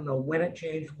 I don't know when it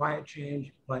changed, why it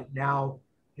changed, but now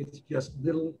it's just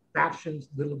little factions,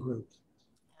 little groups.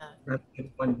 Rather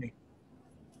than one big.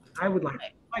 I would like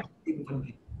to be one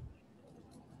big.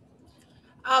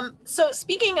 So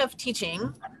speaking of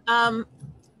teaching,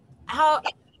 how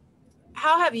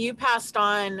have you passed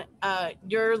on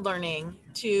your learning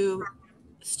to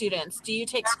students? Do you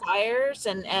take squires,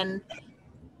 and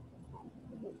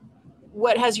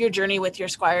what has your journey with your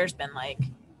squires been like?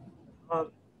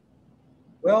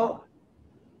 Well,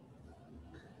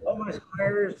 all my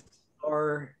squires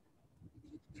are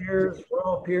peers. We're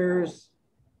all peers.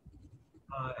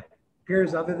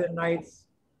 Peers other than knights,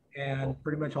 and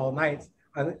pretty much all knights.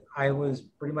 I was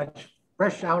pretty much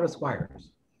fresh out of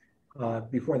squires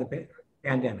before the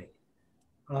pandemic.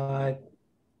 I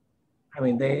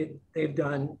mean, they've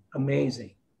done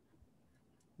amazing.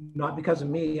 Not because of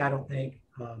me, I don't think,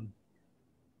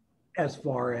 as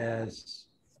far as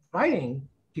fighting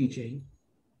teaching,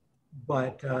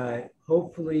 but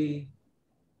hopefully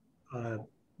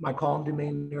my calm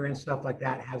demeanor and stuff like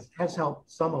that has helped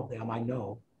some of them, I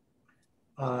know.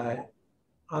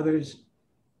 Others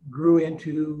grew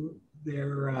into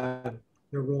their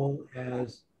role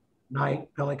as knight,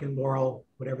 pelican, laurel,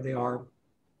 whatever they are.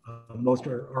 Most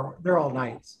they're all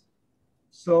knights.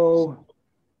 So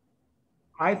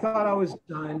I thought I was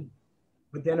done,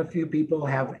 but then a few people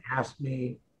have asked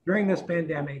me during this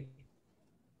pandemic,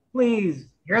 please,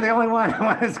 you're the only one I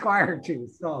want to squire to.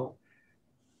 So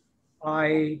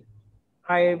I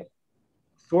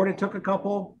sort of took a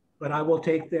couple, but I will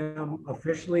take them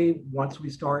officially once we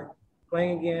start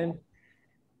playing again.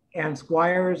 And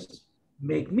squires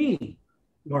make me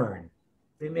learn.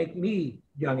 They make me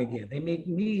young again. They make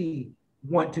me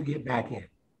want to get back in.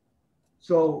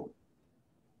 So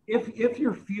if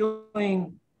you're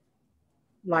feeling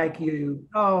like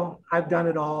I've done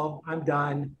it all, I'm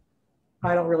done,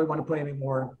 I don't really want to play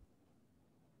anymore,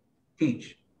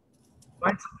 teach.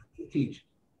 Find something to teach.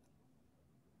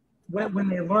 When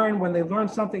they learn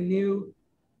something new,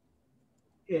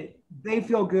 they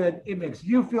feel good. It makes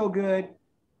you feel good,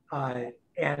 and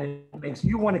it makes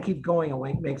you want to keep going.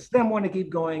 It makes them want to keep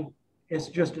going, it's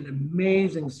just an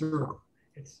amazing circle.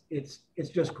 It's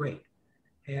just great.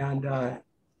 And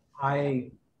I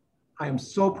am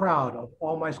so proud of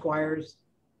all my squires.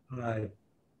 Was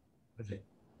it?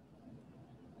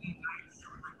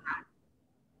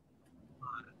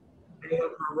 They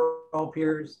have royal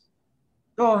peers.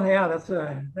 So yeah,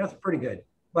 that's pretty good.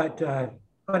 But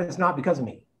it's not because of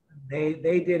me. They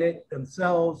did it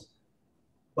themselves,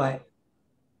 but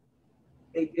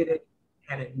they did it,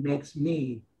 and it makes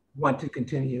me want to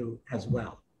continue as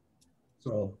well.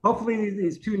 So hopefully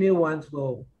these two new ones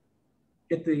will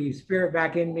get the spirit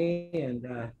back in me, and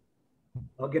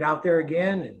I'll get out there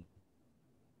again and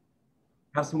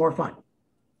have some more fun.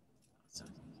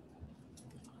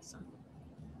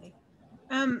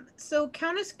 So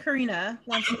Countess Karina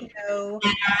wants to know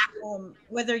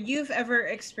whether you've ever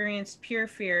experienced pure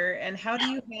fear, and how do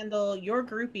you handle your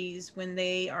groupies when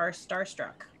they are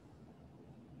starstruck?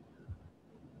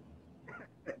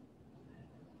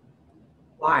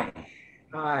 Why?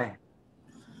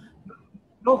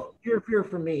 No fear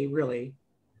for me, really.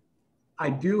 I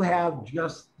do have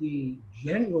just the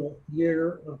general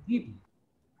fear of people.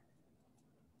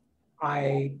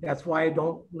 That's why I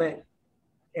don't let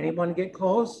anyone get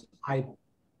close.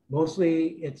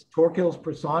 It's Tjorkill's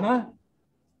persona.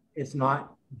 It's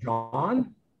not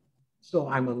John. So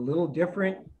I'm a little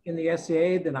different in the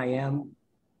SCA than I am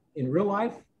in real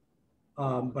life.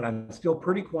 But I'm still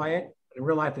pretty quiet. In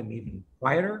real life, I'm even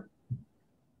quieter.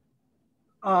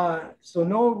 So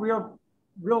no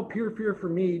real pure fear for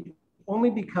me, only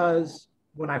because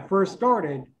when I first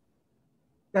started,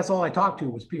 that's all I talked to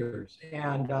was peers.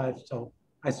 And so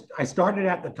I started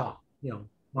at the top. You know,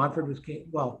 Montford was king.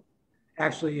 Well,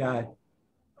 actually,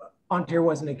 Ontier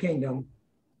wasn't a kingdom,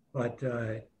 but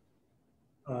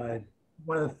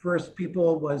one of the first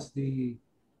people was the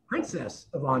princess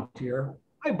of Ontier.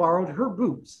 I borrowed her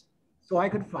boots so I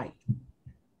could fight.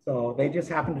 So they just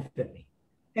happened to fit me.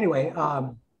 Anyway,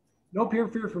 no pure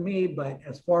fear for me, but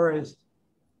as far as,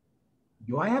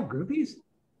 do I have groupies?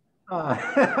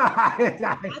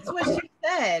 That's what she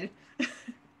said.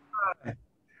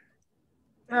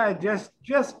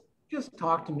 Just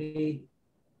talk to me.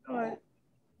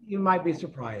 You might be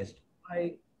surprised.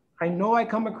 I know I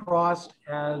come across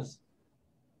as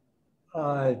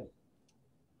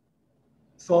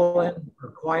sullen or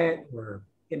quiet or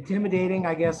intimidating,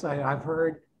 I guess I've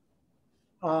heard.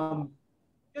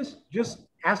 Just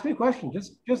ask me a question.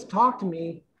 Just talk to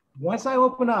me. Once I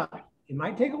open up, it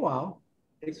might take a while.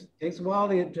 It takes a while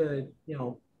to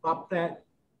pop that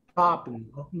top and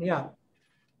open me up.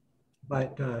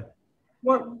 But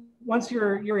once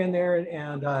you're in there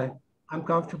and I'm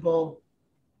comfortable,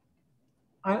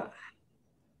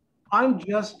 I'm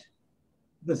just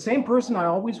the same person I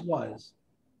always was.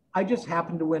 I just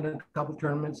happened to win a couple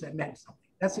tournaments that meant something.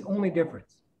 That's the only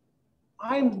difference.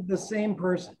 I'm the same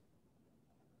person.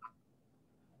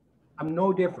 I'm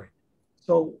no different.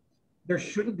 So there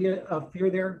shouldn't be a fear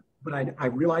there, but I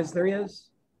realize there is.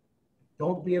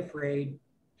 Don't be afraid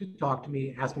to talk to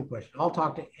me, ask me questions. I'll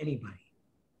talk to anybody.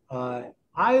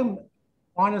 I'm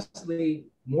honestly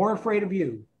more afraid of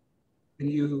you than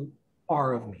you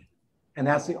are of me. And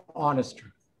that's the honest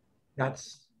truth. I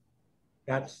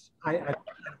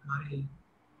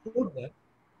told that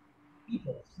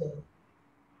people. So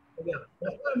yeah,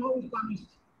 that's why I'm always by myself.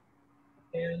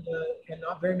 And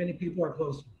not very many people are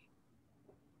close to me.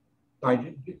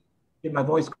 Sorry, did my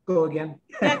voice go again?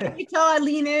 Yeah, can you tell I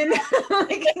lean in?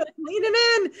 Like, leaning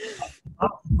in.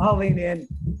 I'll lean in.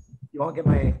 You won't get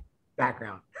my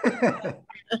background. I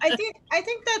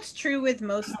think that's true with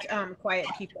most quiet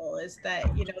people, is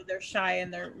that they're shy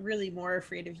and they're really more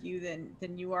afraid of you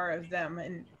than you are of them.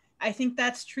 And I think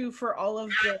that's true for all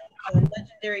of the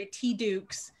legendary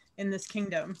T-Dukes in this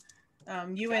kingdom.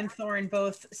 You and Thorn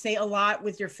both say a lot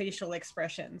with your facial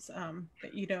expressions,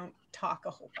 but you don't talk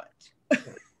a whole bunch.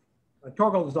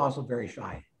 Tjorkill is also very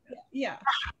shy. Yeah,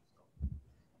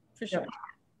 for sure.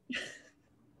 Yeah.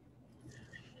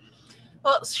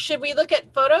 Well, should we look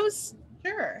at photos?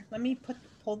 Sure. Let me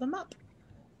pull them up.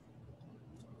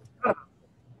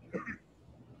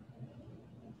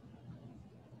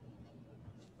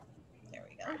 There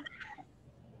we go.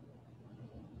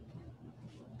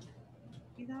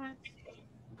 See that? Do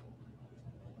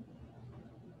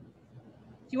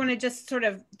you want to just sort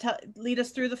of lead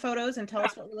us through the photos and tell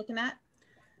us what we're looking at?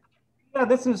 Yeah,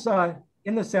 this is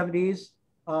in the 70s,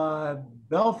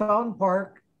 Bell Fountain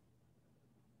Park,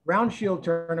 Round Shield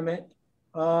tournament.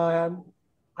 I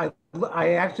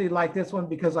actually like this one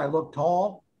because I look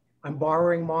tall. I'm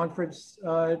borrowing Montford's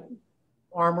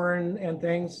armor and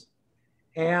things.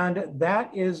 And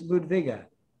that is Ludwiga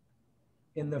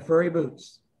in the furry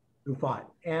boots. who fought.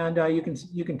 And you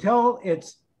can tell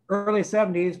it's early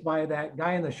 70s by that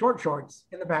guy in the short shorts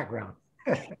in the background.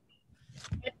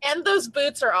 And those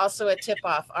boots are also a tip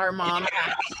off. Our mom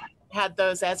had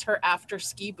those as her after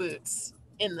ski boots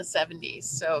in the 70s.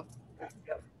 So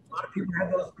yep. A lot of people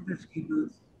had those for their ski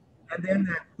boots. And then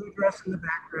that blue dress in the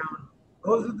background,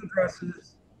 those are the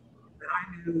dresses that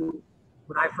I knew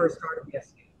when I first started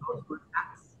skiing. Those were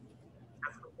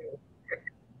that's what they were.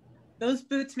 Those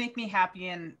boots make me happy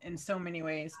in so many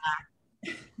ways.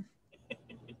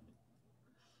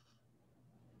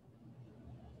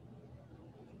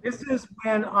 This is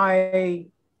when I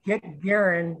hit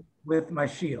Garen with my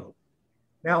shield.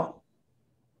 Now,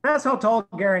 that's how tall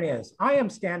Garen is. I am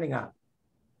standing up.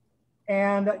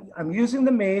 And I'm using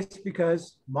the mace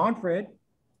because Manfred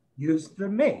used the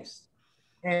mace.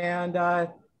 And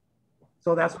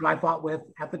so that's what I fought with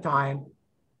at the time.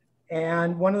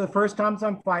 And one of the first times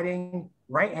I'm fighting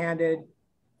right-handed.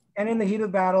 And in the heat of the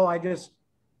battle, I just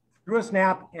threw a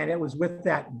snap, and it was with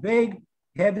that big,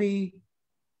 heavy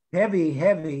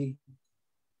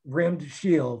rimmed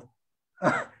shield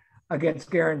against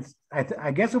Garen's,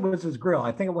 I guess it was his grill.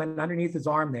 I think it went underneath his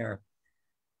arm there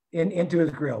into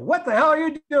his grill. What the hell are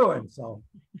you doing? So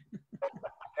yeah,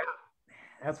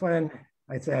 that's when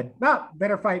I said, no,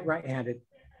 better fight right-handed.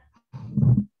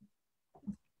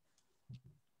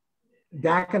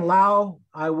 Dak and Lau,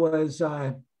 I was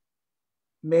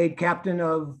made captain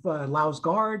of Lau's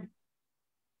guard.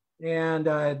 And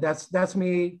that's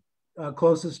me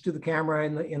closest to the camera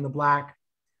in the black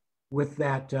with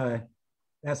that.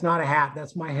 That's not a hat,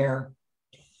 that's my hair.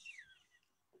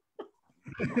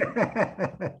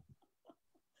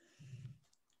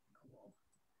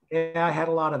 Yeah, I had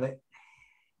a lot of it.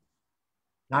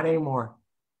 Not anymore.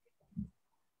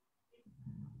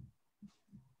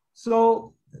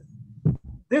 So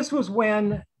this was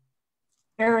when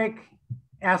Eric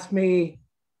asked me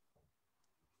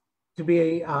to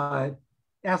be,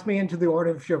 asked me into the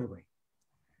Order of Chivalry.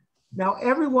 Now,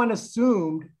 everyone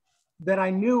assumed that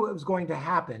I knew it was going to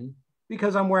happen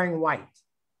because I'm wearing white.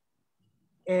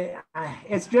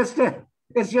 It's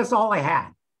just all I had.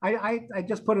 I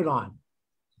just put it on,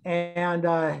 and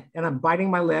I'm biting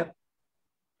my lip.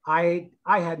 I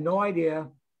had no idea.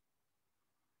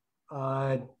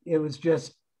 It was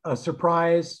just a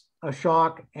surprise, a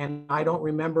shock, and I don't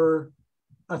remember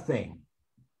a thing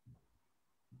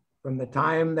from the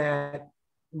time that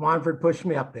Manfred pushed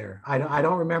me up there. I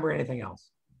don't remember anything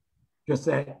else, just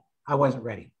that I wasn't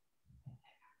ready.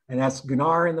 And that's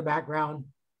Gunnar in the background.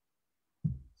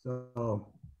 So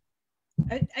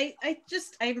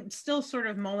I'm still sort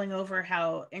of mulling over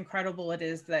how incredible it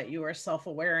is that you are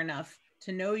self-aware enough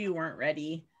to know you weren't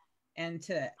ready and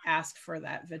to ask for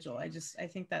that vigil. I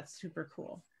think that's super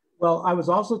cool. Well, I was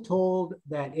also told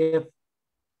that if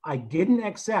I didn't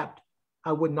accept,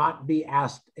 I would not be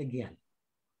asked again.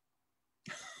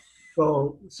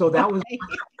 So that was,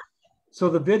 so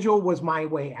the vigil was my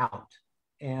way out.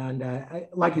 And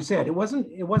like you said, it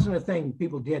wasn't a thing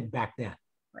people did back then,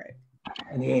 right,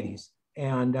 in the 80s.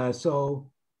 And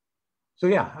so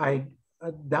yeah,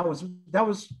 that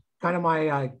was kind of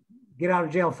my get out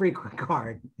of jail free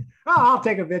card. Oh, I'll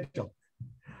take a vigil.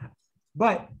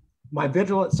 But my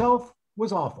vigil itself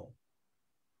was awful.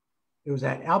 It was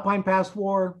at Alpine Pass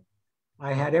War.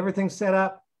 I had everything set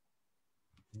up.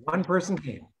 One person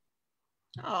came.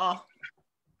 Oh.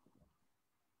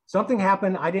 Something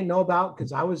happened I didn't know about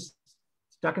because I was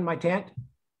stuck in my tent,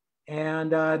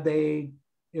 and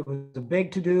it was a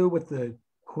big to-do with the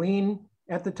Queen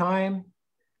at the time,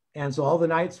 and so all the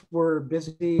knights were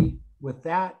busy with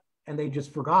that, and they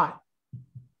just forgot.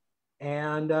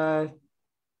 And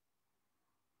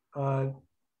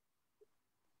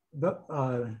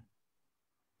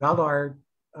Valdar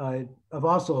of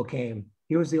Oslo came.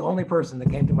 He was the only person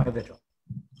that came to my vigil.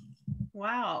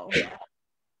 Wow.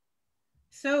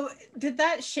 So did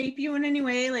that shape you in any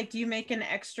way? Like, do you make an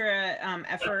extra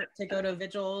effort to go to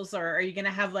vigils, or are you going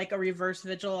to have like a reverse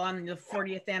vigil on the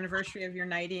 40th anniversary of your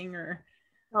knighting? Or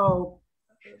oh,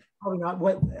 probably not.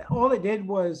 What all it did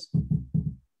was,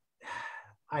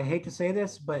 I hate to say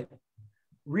this, but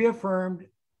reaffirmed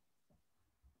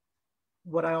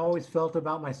what I always felt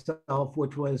about myself,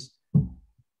 which was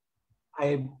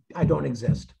I don't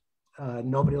exist.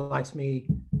 Nobody likes me.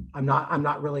 I'm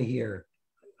not really here.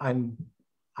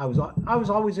 I was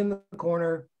always in the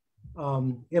corner.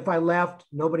 If I left,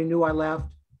 nobody knew I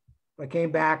left. If I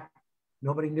came back,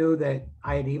 nobody knew that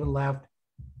I had even left.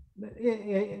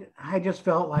 I just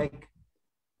felt like,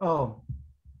 oh,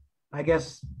 I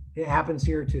guess it happens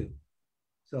here too.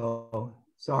 So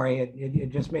sorry, it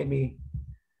just made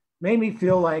me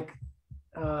feel like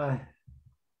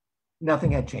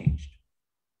nothing had changed.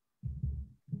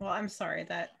 Well, I'm sorry,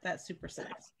 that super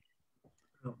sucks.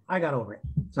 So I got over it.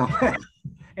 So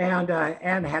and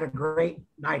had a great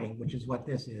nighting, which is what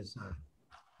this is.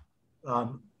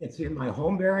 It's in my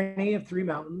home barony of Three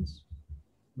Mountains,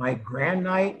 my grand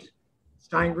night,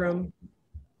 Steingram,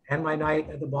 and my night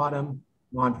at the bottom,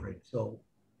 Montford. So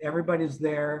everybody's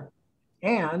there.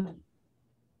 And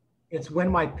it's when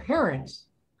my parents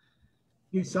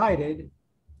decided,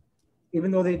 even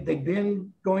though they'd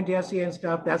been going to SCA and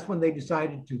stuff, that's when they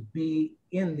decided to be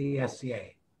in the SCA.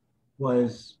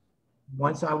 Was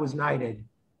once I was knighted,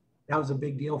 that was a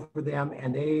big deal for them.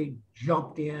 And they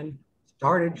jumped in,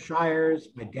 started shires.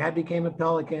 My dad became a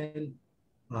pelican.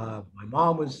 My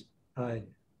mom was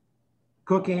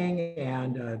cooking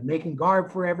and making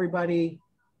garb for everybody.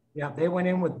 Yeah, they went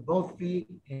in with both feet,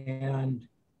 and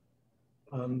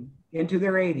into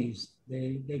their 80s,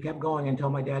 they kept going until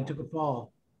my dad took a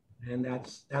fall, and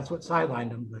that's what sidelined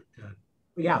them.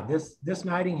 But yeah, this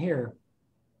knighting here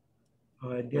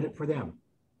did it for them.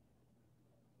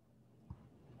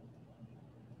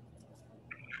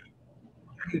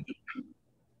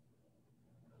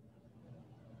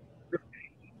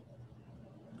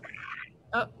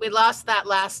 Oh, we lost that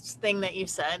last thing that you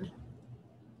said.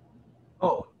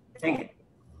 Oh, dang it.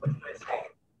 What did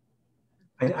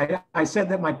I say? I said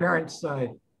that my parents,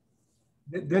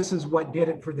 this is what did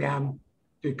it for them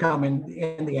to come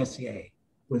in the SCA,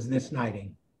 was this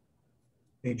knighting.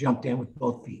 They jumped in with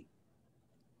both feet.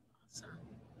 Awesome.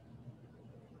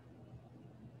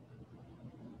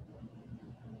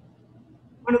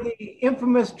 One of the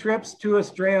infamous trips to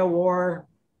Estrella War,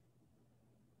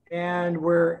 and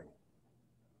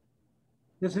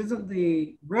this isn't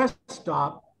the rest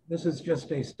stop, this is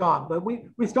just a stop, but we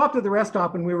stopped at the rest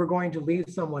stop and we were going to leave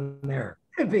someone there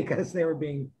because they were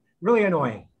being really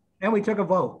annoying. And we took a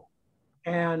vote,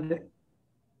 and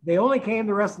they only came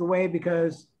the rest of the way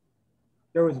because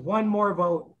there was one more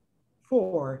vote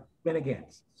for than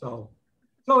against. So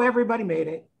everybody made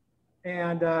it,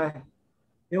 and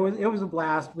it was a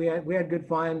blast. We had good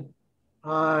fun.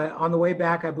 On the way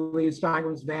back, I believe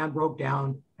Steingram's van broke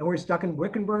down, and we're stuck in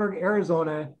Wickenburg,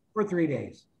 Arizona for 3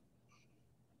 days.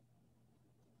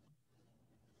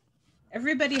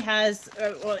 Everybody has,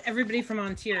 well, everybody from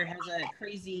Ontier has a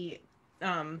crazy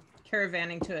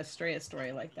caravanning to Estrella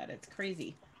story like that. It's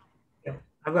crazy. Yeah,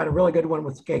 I've got a really good one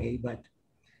with Skeggy, but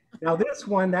now this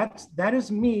one, that is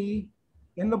me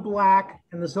in the black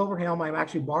and the silver helm. I'm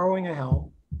actually borrowing a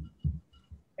helm,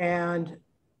 and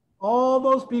all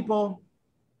those people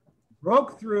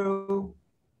broke through.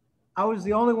 I was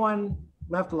the only one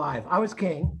left alive. I was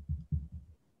king,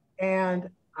 and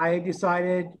I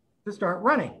decided to start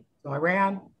running. So I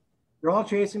ran. They're all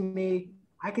chasing me.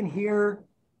 I can hear,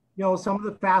 some of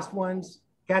the fast ones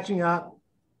catching up.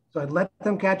 So I'd let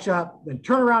them catch up, then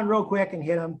turn around real quick and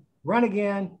hit them, run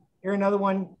again, hear another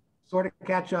one sort of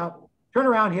catch up, turn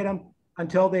around, hit them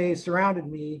until they surrounded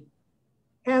me.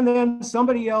 And then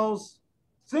somebody yells,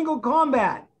 "Single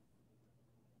combat."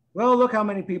 Well, look how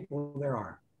many people there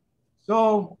are.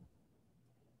 So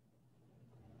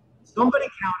somebody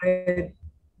counted,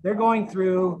 they're going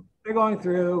through.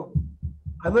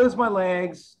 I lose my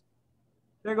legs.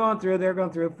 They're going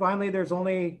through. Finally, there's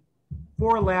only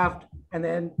 4 left, and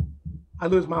then I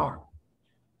lose my arm.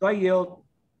 So I yield,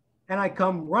 and I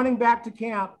come running back to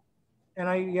camp, and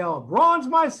I yell, "Bronze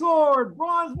my sword,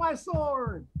 bronze my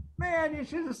sword." Man, you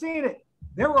should have seen it.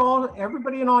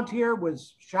 Everybody in Ontier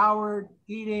was showered,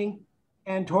 eating,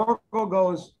 and Tjorkill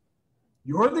goes,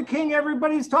 "You're the king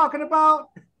everybody's talking about?"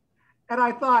 And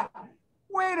I thought,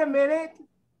 wait a minute,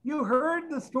 you heard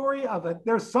the story of it.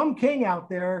 There's some king out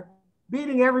there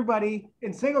beating everybody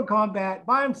in single combat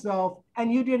by himself,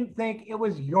 and you didn't think it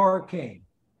was your king.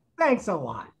 Thanks a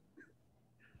lot.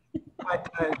 But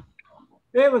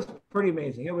it was pretty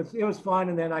amazing. It was fun,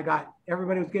 and then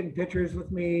everybody was getting pictures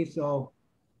with me. So,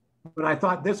 but I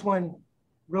thought this one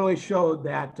really showed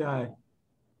that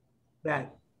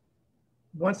that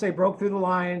once they broke through the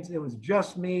lines, it was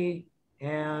just me,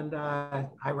 and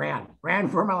I ran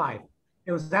for my life.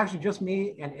 It was actually just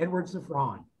me and Edward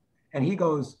Safran, and he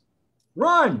goes,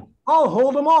 "Run! I'll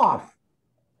hold him off."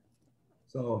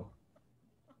 So,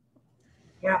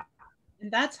 yeah. And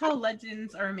that's how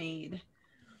legends are made.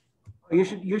 You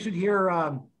should hear.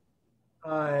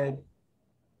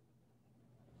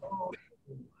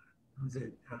 Was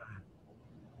it?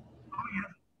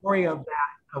 Story of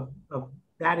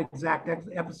that exact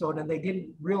episode, and they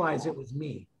didn't realize it was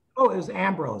me. Oh, it was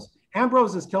Ambrose.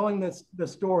 Ambrose is telling the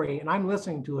story, and I'm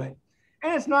listening to it,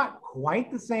 and it's not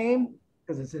quite the same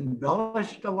because it's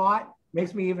embellished a lot.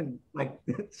 Makes me even like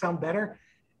sound better.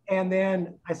 And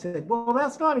then I said, well,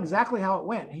 that's not exactly how it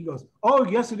went. And he goes, oh,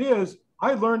 yes, it is.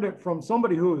 I learned it from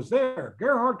somebody who was there,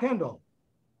 Gerhard Kendall.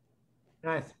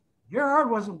 And I said,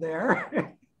 Gerhard wasn't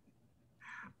there.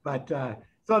 But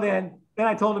so then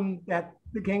I told him that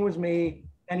the king was me,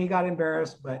 and he got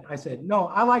embarrassed. But I said, no,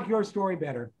 I like your story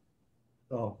better.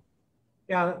 So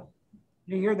yeah,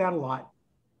 you hear that a lot.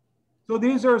 So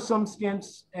these are some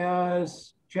stints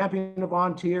as champion of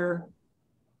On Tier.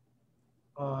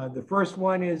 The first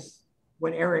one is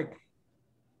when Eric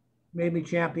made me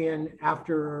champion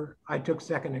after I took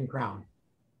second in Crown.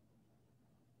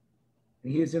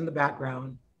 And he is in the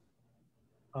background.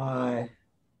 So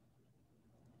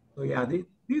yeah,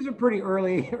 these are pretty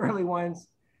early ones.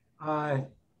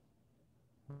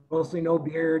 Mostly no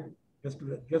beard, just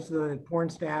the porn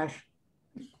stash.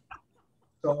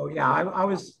 So yeah, I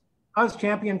was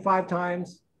champion 5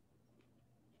 times.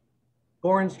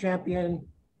 Lawrence champion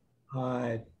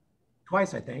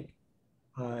twice, I think.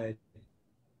 Eric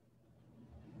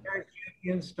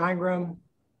champion, Steingram,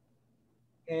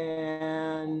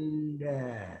 and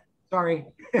sorry,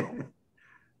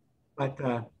 but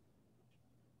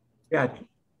yeah,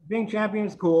 being champion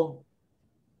is cool.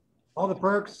 All the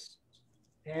perks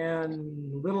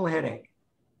and little headache.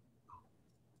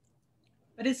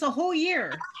 But it's a whole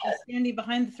year of standing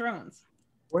behind the thrones.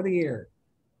 For the year.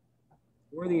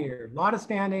 A lot of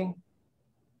standing.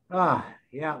 Yeah,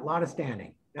 a lot of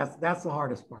standing. That's the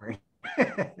hardest part.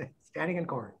 Standing in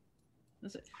court.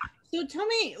 So tell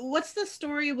me, what's the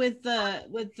story with the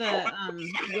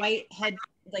white head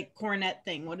like coronet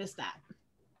thing? What is that?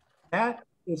 That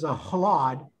is a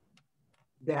halad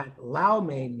that Lau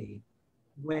made me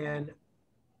when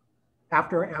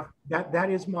after that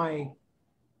is my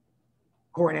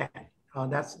coronet.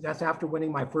 That's after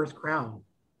winning my first crown.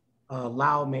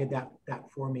 Lau made that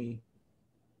for me.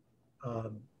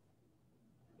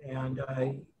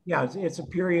 Yeah, it's a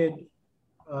period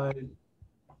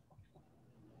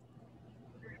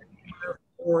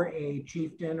for a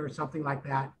chieftain or something like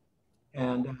that,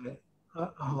 and a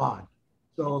halad.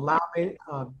 So Lau made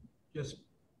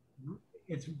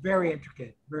it's very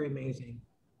intricate, very amazing.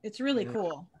 It's really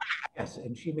cool. Yes,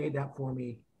 and she made that for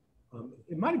me.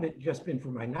 It might have just been for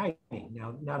my knighting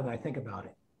now that I think about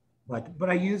it. But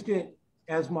I used it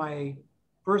as my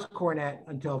first coronet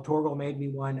until Tjorkill made me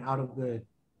one out of the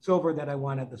silver that I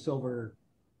won at the silver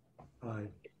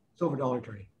dollar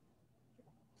tourney.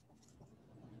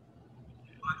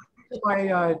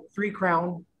 My 3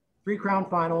 crown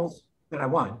finals that I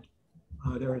won.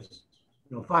 There's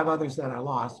 5 others that I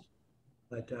lost,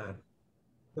 but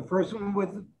the first one with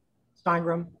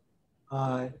Steingram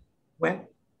went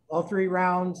all 3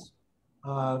 rounds.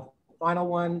 Final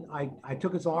one, I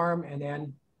took his arm, and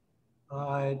then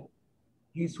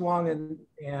he swung,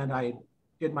 and I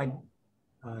did my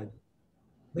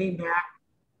lean back,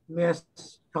 miss,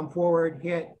 come forward,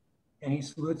 hit, and he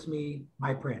salutes me,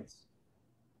 my prince.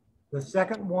 The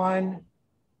second one,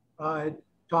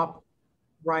 top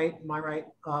right, my right,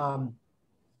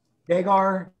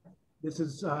 Dagar. This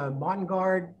is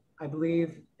Montengard, I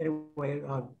believe. Anyway,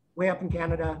 way up in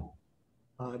Canada.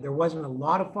 There wasn't a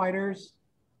lot of fighters,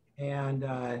 and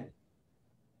I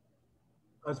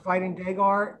was fighting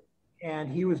Dagar, and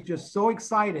he was just so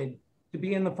excited to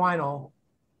be in the final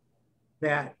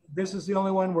that this is the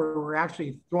only one where we're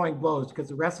actually throwing blows, because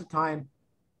the rest of the time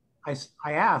I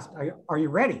asked, are you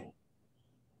ready?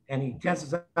 And he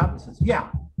tenses up and says,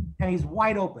 yeah. And he's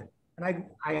wide open. And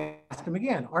I asked him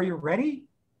again, are you ready?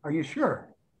 Are you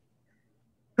sure?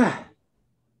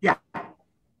 Yeah.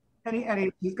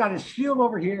 And he's got his shield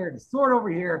over here and his sword over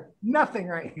here, nothing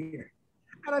right here.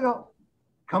 And I go,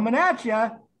 coming at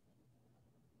you.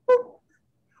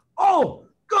 Oh,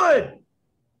 good.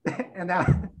 And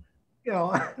that,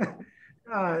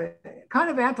 kind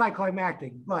of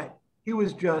anticlimactic, but he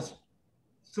was just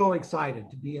so excited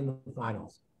to be in the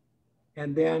finals.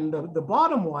 And then the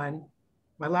bottom one,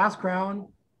 my last crown,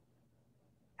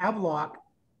 Avaloq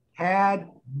had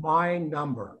my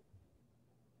number.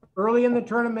 Early in the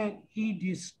tournament, he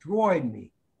destroyed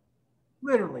me,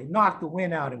 literally knocked the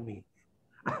wind out of me.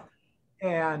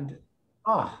 And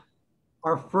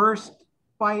our first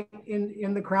fight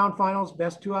in the crown finals,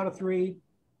 best 2 out of 3,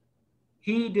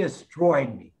 he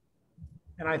destroyed me.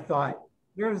 And I thought,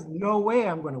 there's no way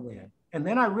I'm going to win. And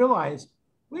then I realized,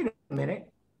 wait a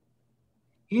minute,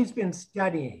 he's been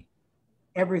studying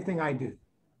everything I do.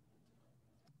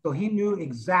 So he knew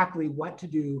exactly what to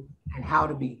do and how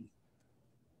to beat me.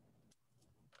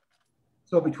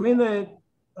 So between the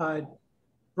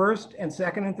first and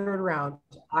second and third rounds,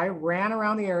 I ran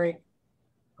around the area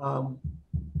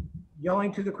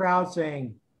yelling to the crowd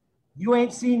saying, you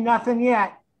ain't seen nothing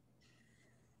yet.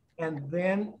 And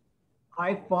then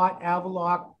I fought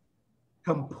Avaloq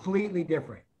completely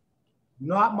different.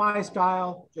 Not my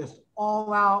style, just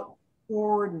all out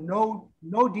forward, no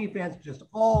defense, just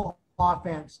all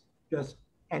offense, just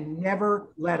and never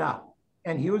let up.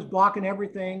 And he was blocking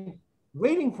everything,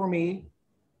 waiting for me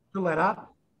to let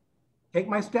up, take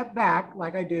my step back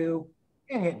like I do,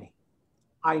 and hit me.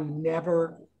 I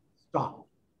never stopped.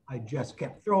 I just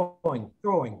kept throwing,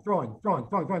 faster,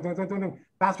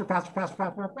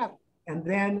 and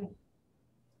then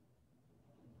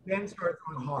started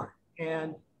throwing hard.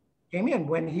 And came in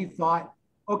when he thought,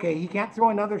 okay, he can't throw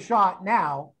another shot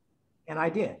now, and I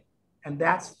did. And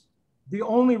that's the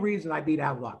only reason I beat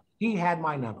Avaloq. He had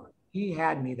my number. He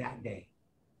had me that day.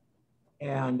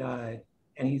 And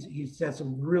he said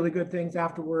some really good things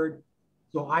afterward.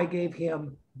 So I gave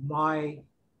him my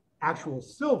actual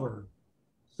silver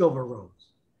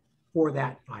rose for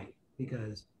that fight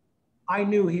because I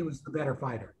knew he was the better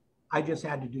fighter. I just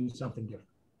had to do something different.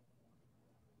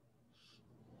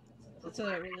 That's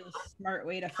a really smart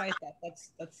way to fight that.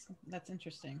 That's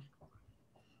interesting.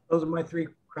 Those are my 3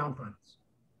 crown finals.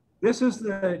 This is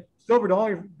the silver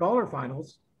dollar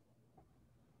finals.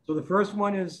 So the first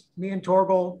one is me and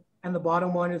Tjorkill, and the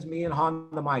bottom one is me and Han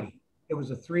the Mighty. It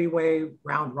was a 3-way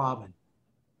round robin.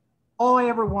 All I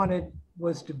ever wanted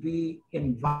was to be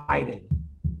invited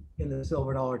in the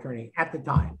silver dollar tourney at the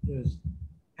time. It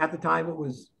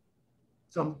was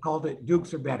some called it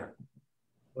Dukes are better.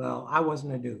 Well, I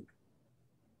wasn't a Duke.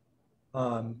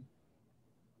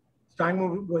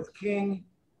 Stein with King,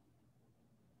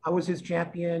 I was his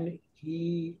champion.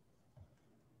 He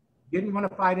didn't want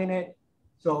to fight in it,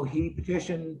 so he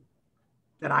petitioned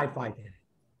that I fight in it.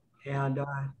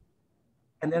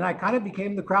 And then I kind of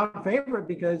became the crowd favorite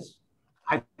because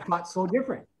I fought so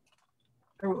different.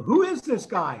 Who is this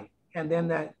guy? And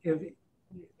then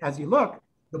as you look,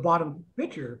 the bottom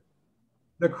picture,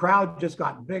 the crowd just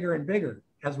got bigger and bigger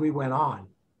as we went on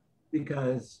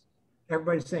because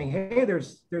everybody's saying, hey,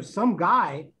 there's some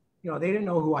guy, they didn't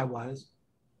know who I was.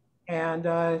 And,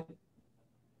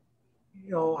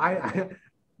 we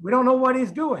don't know what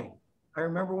he's doing. I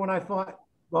remember when I fought,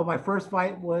 my first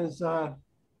fight was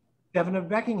Devin of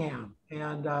Beckingham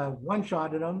and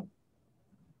one-shotted him.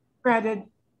 Granted,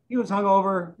 he was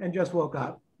hungover and just woke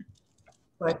up.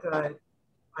 But I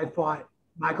fought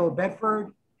Michael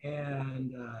Bedford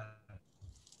and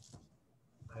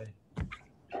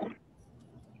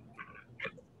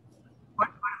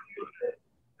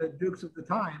the Dukes of the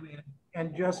time,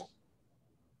 and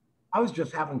I was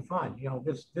just having fun.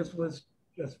 This was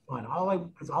just fun. All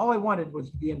I wanted was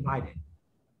to be invited,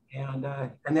 and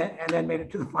then made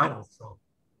it to the finals. So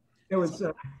it was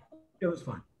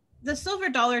fun. The silver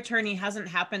dollar tourney hasn't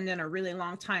happened in a really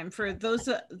long time. For those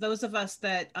of us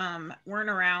that weren't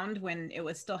around when it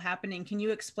was still happening, can you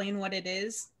explain what it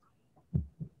is?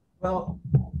 Well,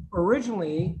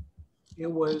 originally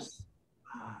it was,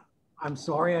 I'm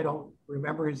sorry, I don't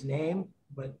remember his name,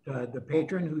 but the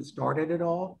patron who started it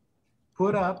all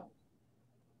put up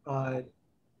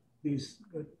these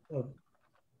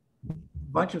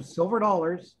bunch of silver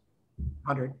dollars,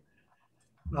 100,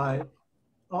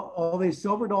 all these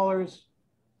silver dollars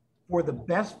for the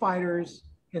best fighters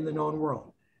in the known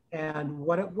world. And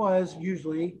what it was,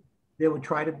 usually they would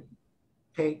try to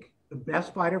take the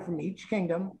best fighter from each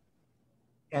kingdom,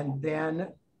 and then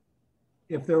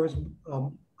if there was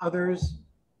others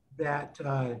that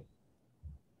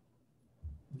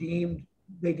deemed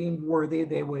worthy,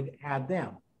 they would add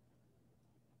them.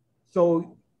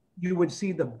 So you would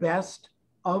see the best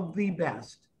of the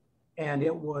best, and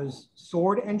it was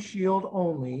sword and shield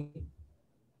only.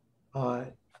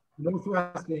 No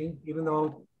thrusting, even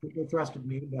though people thrusted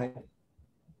me, but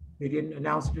they didn't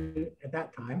announce it at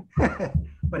that time.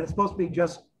 But it's supposed to be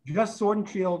just sword and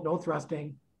shield, no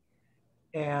thrusting.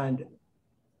 And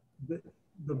the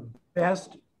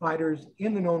best fighters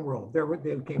in the known world. They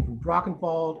came from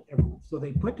Drachenwald. So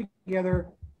they put together,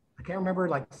 I can't remember,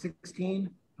 like 16,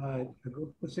 a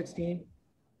group of 16.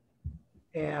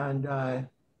 And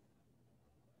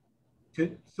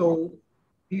so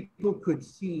people could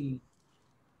see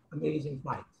amazing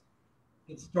fights.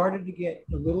 It started to get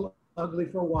a little ugly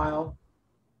for a while.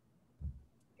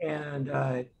 And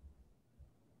I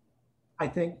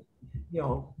think,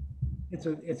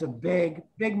 it's a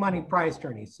big money prize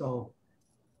tourney. So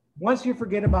once you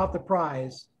forget about the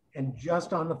prize and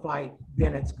just on the fight,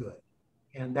 then it's good.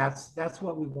 And that's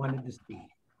what we wanted to see.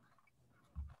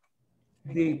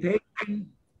 The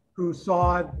patron who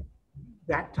saw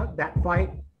that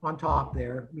fight on top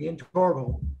there, me and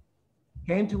Tjorkill,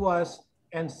 came to us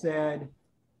and said,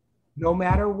 no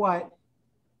matter what,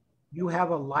 you have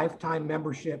a lifetime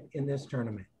membership in this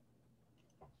tournament.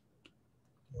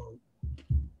 So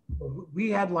we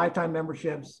had lifetime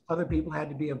memberships. Other people had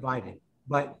to be invited,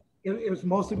 but it was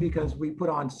mostly because we put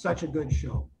on such a good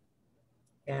show,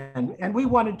 and we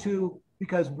wanted to,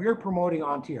 because we're promoting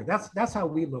On Tier. That's how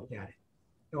we looked at it.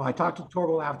 You know, I talked to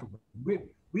Tjorkill afterwards.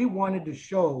 We wanted to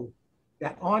show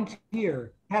that On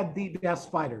Tier had the best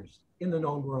fighters in the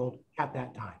known world at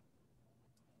that time.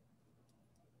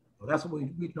 So that's what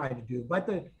we tried to do. But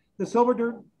the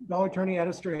Silver Dollar Tourney at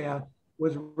Estrella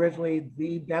was originally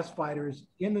the best fighters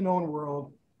in the known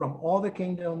world from all the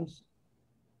kingdoms,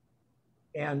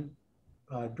 and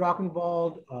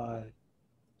Drachenwald,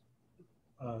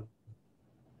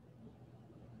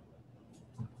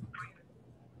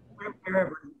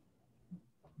 wherever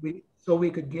so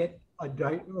we could get a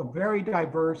very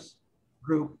diverse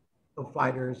group of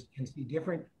fighters and see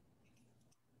different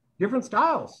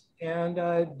styles, and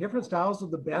different styles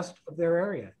of the best of their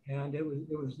area. And it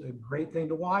was a great thing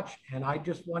to watch. And I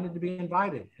just wanted to be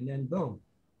invited, and then boom,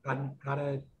 got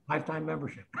a lifetime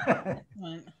membership.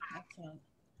 Excellent. Excellent.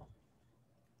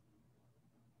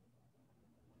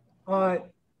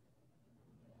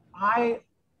 I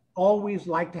always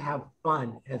like to have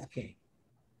fun as king.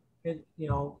 You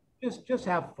know, just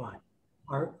have fun.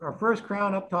 Our first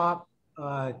crown up top,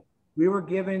 we were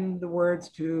given the words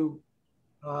to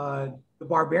the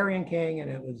Barbarian King, and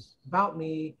it was about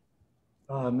me.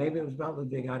 Maybe it was about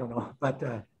Ludwig, I don't know. But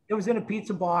it was in a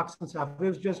pizza box and stuff. It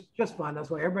was just fun. That's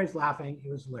why everybody's laughing.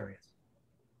 It was hilarious.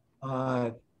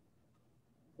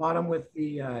 Bottom with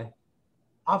the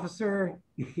officer,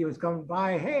 he was coming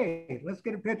by. Hey, let's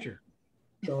get a picture.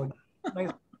 So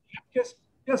just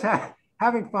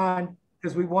having fun,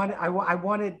 because I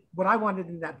wanted what I wanted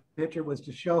in that picture was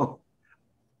to show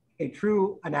a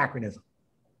true anachronism,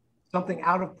 something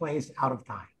out of place, out of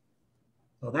time.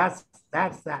 So that's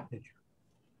that picture.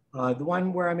 The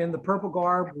one where I'm in the purple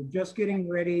garb, we're just getting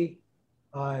ready.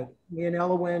 Me and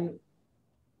Elowin,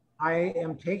 I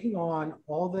am taking on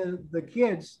all the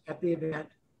kids at the event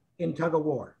in tug of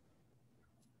war.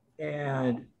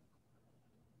 And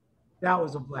that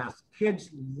was a blast. Kids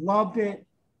loved it.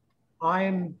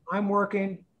 I'm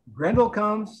working. Grendel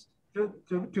comes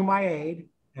to my aid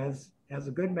as a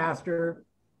good master.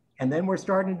 And then we're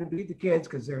starting to beat the kids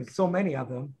because there's so many of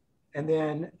them. And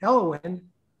then Elowin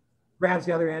grabs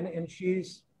the other end, and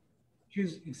she's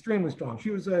extremely strong. She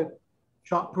was a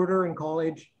shot putter in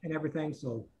college and everything.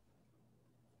 So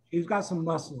she's got some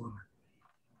muscle on her.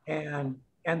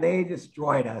 And they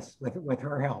destroyed us with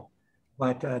her help.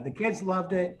 But the kids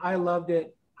loved it. I loved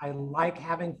it. I like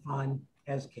having fun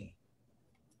as king.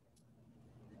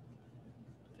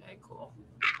 Very cool.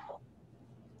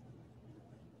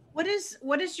 What is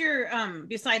your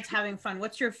besides having fun,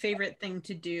 what's your favorite thing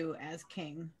to do as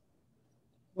king?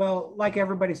 Well, like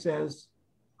everybody says,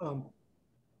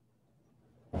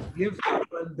 give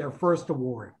someone their first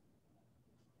award.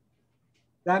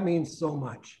 That means so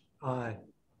much. And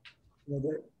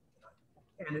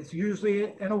it's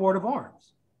usually an award of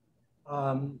arms.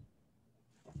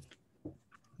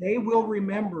 They will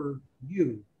remember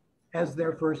you as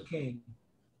their first king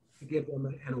to give them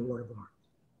an award of arms.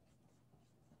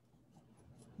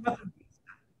 Nothing beats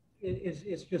that.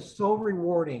 It's just so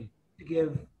rewarding to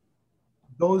give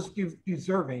those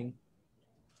deserving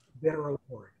their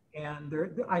award. And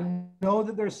I know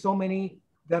that there's so many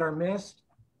that are missed.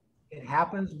 It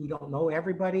happens. We don't know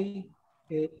everybody.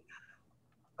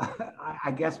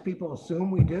 I guess people assume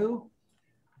we do,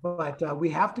 but we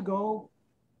have to go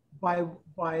by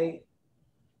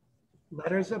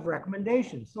letters of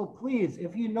recommendation. So please,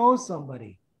 if you know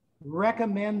somebody,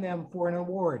 recommend them for an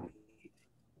award.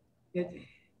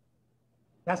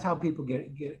 That's how people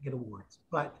get awards.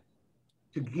 But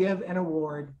to give an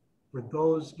award for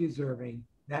those deserving,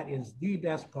 that is the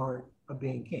best part of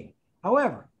being king.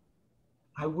 However,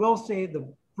 I will say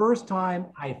the first time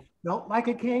I felt like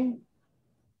a king,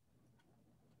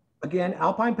 again,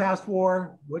 Alpine Pass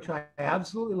War, which I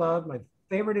absolutely loved, my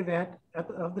favorite event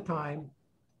of the time.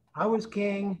 I was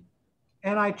king,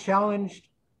 and I challenged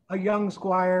a young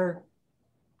squire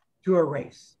to a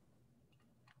race.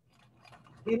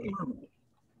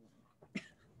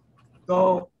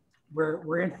 So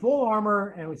we're in full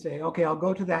armor, and we say, okay, I'll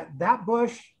go to that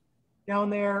bush down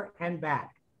there and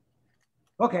back.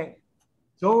 Okay,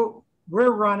 so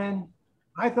we're running.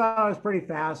 I thought I was pretty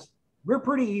fast. We're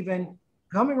pretty even.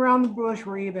 Coming around the bush,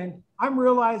 we're even. I'm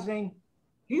realizing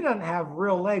he doesn't have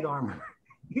real leg armor.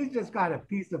 He's just got a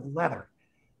piece of leather.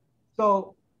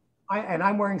 So,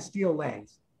 I'm wearing steel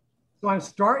legs. So I'm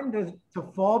starting to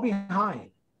fall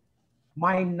behind.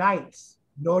 My knights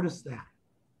noticed that.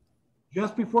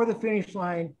 Just before the finish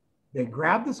line, they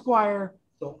grabbed the squire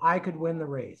so I could win the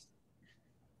race.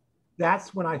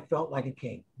 that's when I felt like a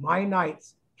king. My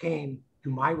knights came to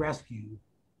my rescue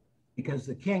because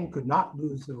the king could not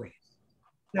lose the race.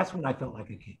 That's when I felt like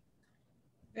a king.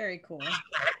 Very cool.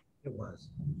 It was.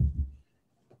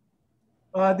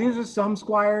 These are some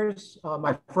squires.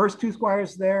 My first two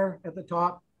squires there at the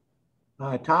top,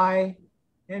 Ty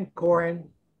and Corin.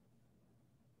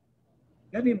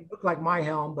 Doesn't even look like my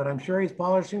helm, but I'm sure he's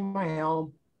polishing my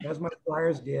helm, as my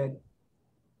squires did.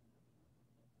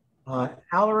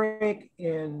 Alaric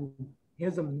in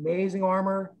his amazing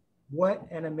armor. What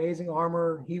an amazing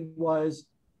armor he was.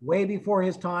 Way before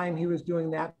his time, he was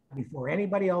doing that before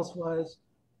anybody else was.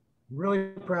 Really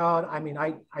proud. I mean,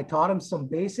 I taught him some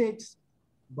basics,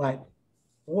 but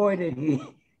boy, did he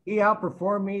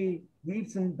outperform me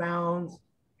leaps and bounds.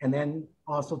 And then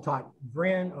also taught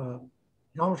Vryn,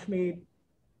 Helmschmied,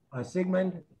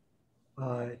 Sigmund.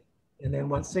 And then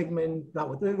once Sigmund got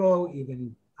with Ugo,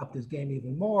 even upped his game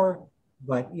even more.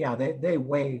 But yeah, they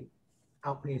way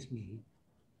outpaced me.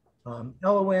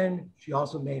 Elowyn, she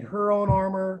also made her own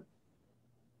armor.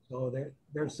 So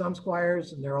there's some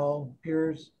squires and they're all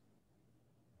peers.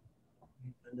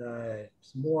 And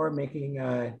some more making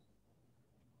a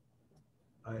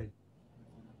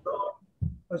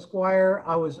squire.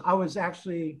 I was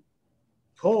actually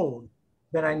told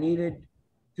that I needed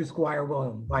to squire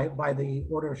William by the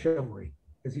Order of Chivalry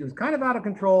because he was kind of out of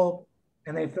control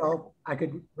and they felt I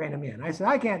could rein him in. I said,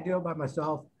 I can't do it by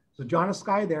myself. So John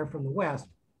Skye there from the West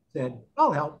said,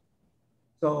 I'll help.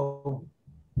 So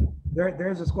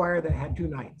there's a squire that had two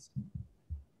knights.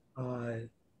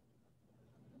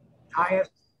 Tyus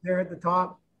there at the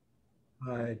top.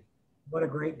 What a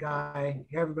great guy.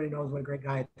 Everybody knows what a great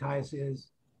guy Tyus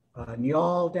is.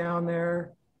 Niall down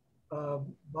there,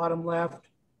 bottom left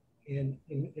in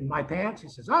my pants. He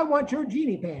says, I want your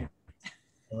genie pants.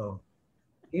 So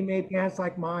he made pants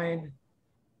like mine.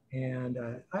 And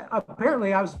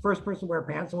apparently I was the first person to wear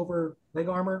pants over leg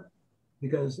armor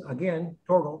because again,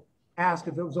 Tjorkill asked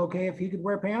if it was okay if he could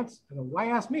wear pants. I go, why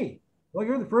ask me? Well,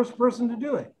 you're the first person to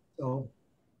do it. So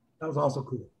that was also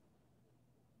cool.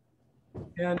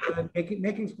 And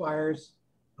making squires,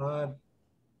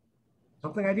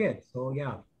 something I did. So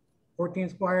yeah, 14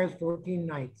 squires, 14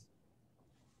 knights.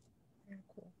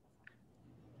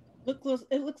 Cool.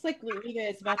 It looks like Lolita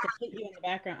is about to hit you in the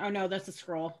background. Oh no, that's a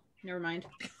scroll. Never mind.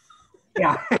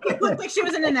 Yeah. It looked like she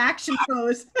was in an action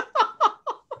pose.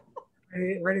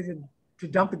 ready to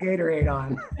dump the Gatorade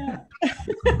on. Yeah.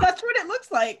 That's what it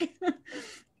looks like.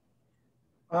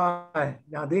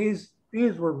 Now these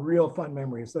were real fun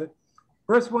memories. The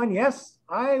first one, yes,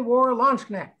 I wore a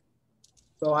Launchknecht.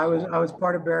 So I was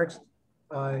part of Beric's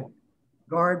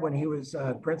guard when he was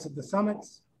Prince of the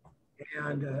Summits.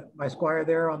 And my squire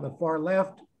there on the far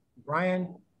left,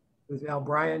 Brian, who's now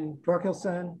Brian Tjorkill's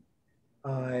son.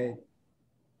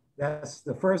 That's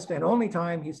the first and only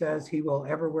time he says he will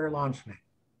ever wear Launchknecht.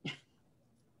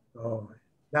 So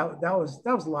that was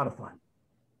a lot of fun.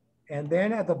 And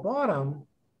then at the bottom,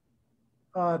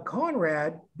 Duke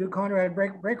Conrad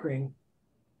Breakring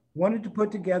wanted to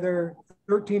put together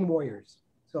 13 warriors.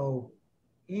 So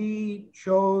he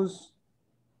chose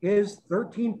his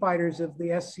 13 fighters of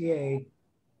the SCA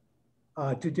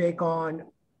to take on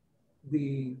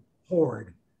the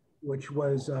Horde, which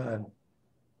was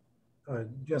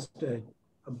just a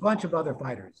bunch of other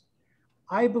fighters.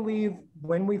 I believe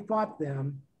when we fought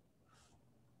them,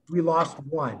 we lost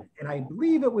one, and I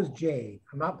believe it was Jade.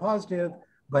 I'm not positive,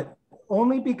 but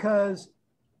only because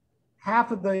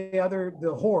half of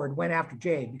the Horde went after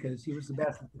Jade because he was the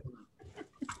best.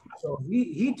 So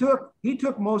he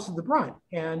took most of the brunt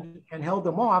and held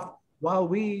them off while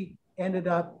we ended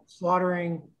up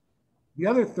slaughtering the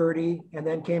other 30 and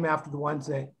then came after the ones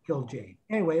that killed Jade.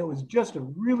 Anyway, it was just a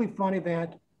really fun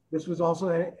event. This was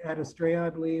also at Estrella, I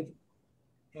believe.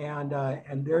 And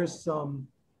there's some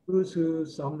who's who,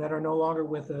 some that are no longer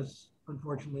with us,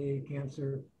 unfortunately,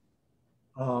 cancer.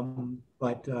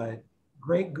 But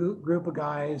great group of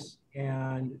guys,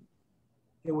 and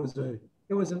it was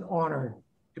an honor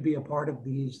to be a part of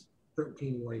these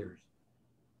 13 warriors.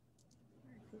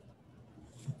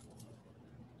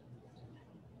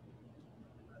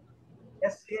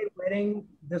 SCA wedding,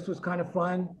 this was kind of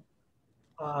fun.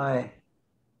 Gunnar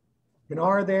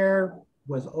there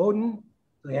was Odin,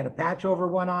 so he had a patch over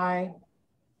one eye.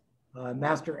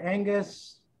 Master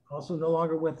Angus, also no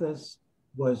longer with us,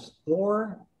 was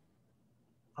Thor.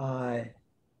 I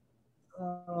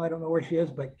don't know where she is,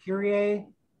 but Kyrie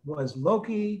was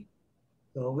Loki.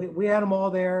 So we had them all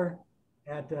there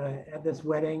at this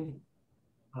wedding.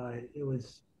 It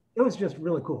was just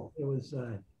really cool. It was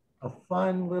a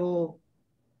fun little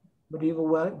medieval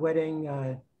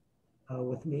wedding.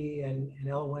 with me and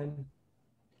Elwyn,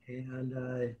 and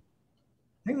I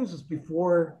think this was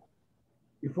before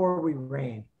we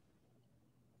reigned,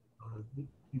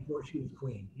 before she was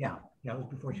queen. Yeah, it was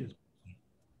before she was queen.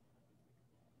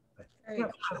 But yeah,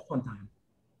 it was a fun time.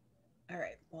 All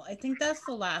right. Well, I think that's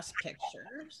the last picture,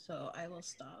 so I will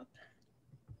stop.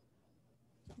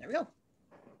 There we go.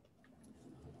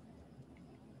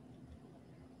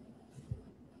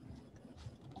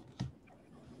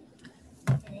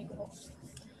 Very cool.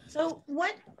 So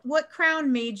what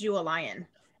crown made you a lion?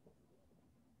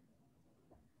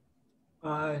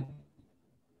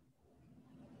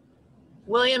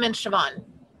 William and Siobhan.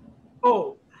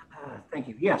 Oh, thank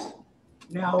you. Yes.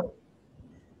 Now,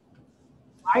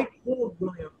 I told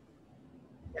William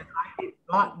that I did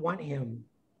not want him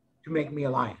to make me a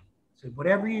lion. I said,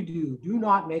 whatever you do, do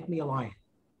not make me a lion.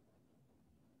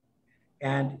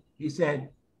 And he said,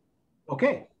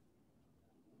 okay.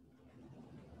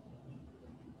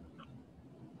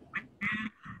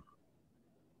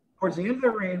 Towards the end of the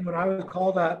reign, when I was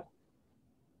called up,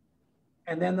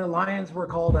 and then the lions were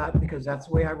called up, because that's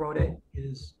the way I wrote it,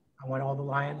 is I want all the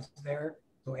lions there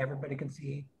so everybody can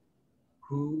see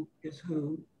who is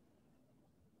who.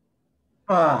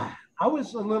 I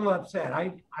was a little upset.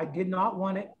 I did not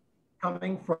want it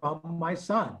coming from my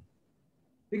son,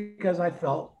 because I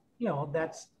felt,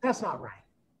 that's not right.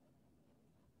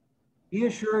 He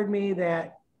assured me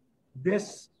that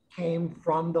this came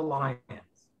from the lions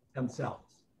themselves.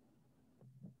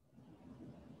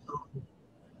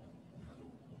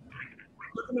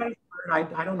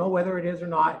 I don't know whether it is or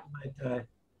not, but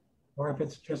or if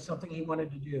it's just something he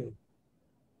wanted to do.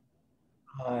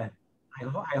 I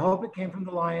hope it came from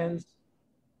the lions,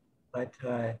 but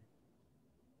I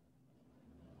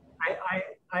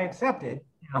accept it.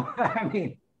 I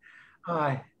mean,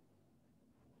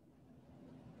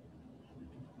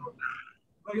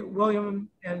 William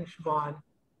and Siobhan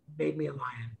made me a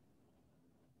lion,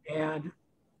 and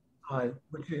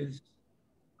which is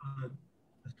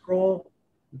the scroll,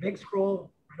 the big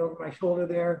scroll right over my shoulder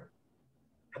there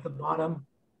at the bottom.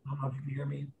 I don't know if you can hear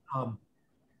me,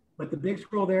 but the big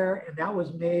scroll there, and that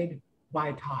was made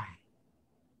by Ty.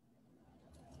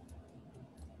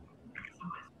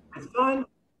 My son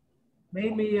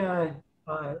made me a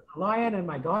lion, and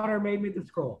my daughter made me the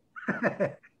scroll.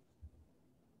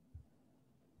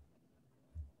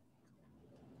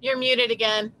 You're muted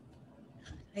again.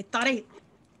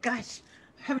 Gosh,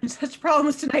 I'm having such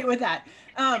problems tonight with that.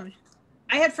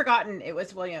 I had forgotten it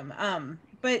was William.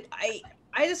 But I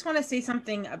just want to say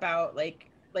something about like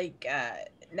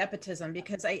nepotism,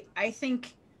 because I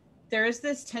think there is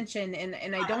this tension,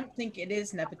 and I don't think it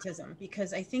is nepotism,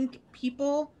 because I think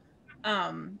people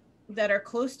that are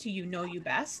close to you know you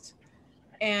best,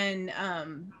 and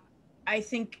I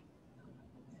think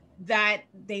that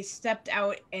they stepped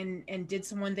out and did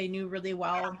someone they knew really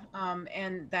well,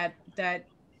 and that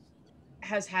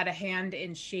has had a hand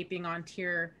in shaping On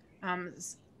Tier,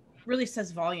 really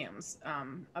says volumes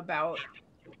about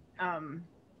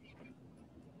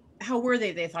how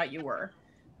worthy they thought you were.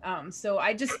 So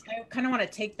I kind of want to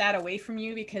take that away from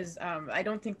you, because I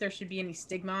don't think there should be any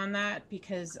stigma on that,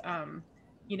 because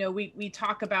we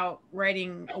talk about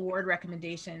writing award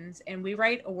recommendations, and we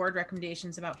write award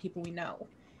recommendations about people we know,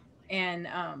 and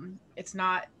it's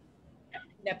not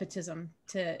nepotism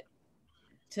to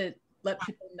let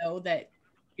people know that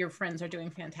your friends are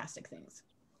doing fantastic things.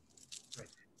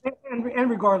 Right. And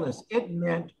regardless, it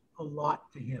meant a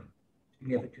lot to him to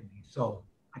give it to me, so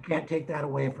I can't take that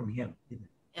away from him either.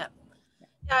 Yeah,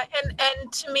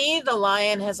 and to me, the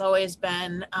lion has always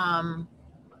been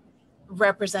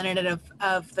representative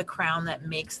of the crown that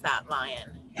makes that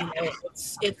lion.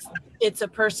 It's a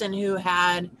person who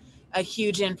had a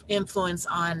huge influence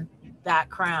on that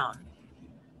crown.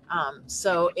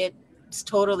 So it's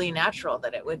totally natural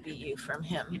that it would be you from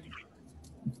him.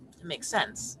 It makes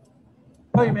sense.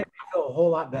 Well, you make me feel a whole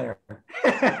lot better.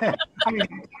 I mean,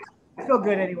 I feel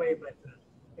good anyway, but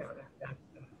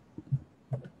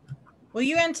Well,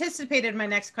 you anticipated my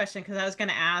next question, because I was going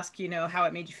to ask, how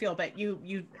it made you feel, but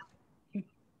you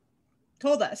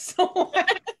told us. So.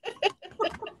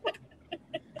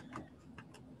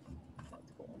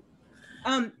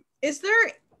 Is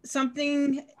there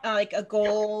something like a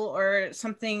goal or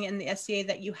something in the SCA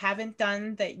that you haven't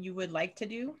done that you would like to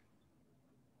do?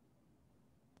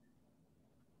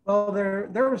 Well, there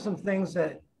were some things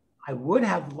that I would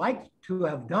have liked to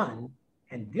have done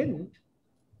and didn't.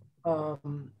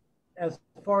 As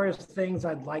far as things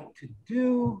I'd like to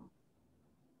do,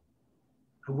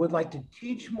 I would like to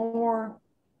teach more.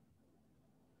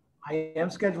 I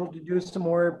am scheduled to do some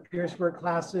more Piercework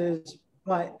classes,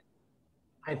 but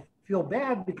I feel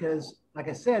bad because, like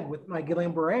I said, with my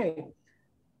Guillain Barre,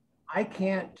 I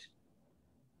can't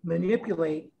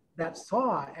manipulate that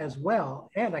saw as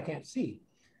well, and I can't see.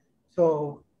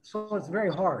 So it's very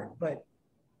hard. But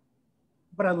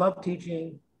I love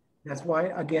teaching. That's why,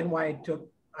 again, why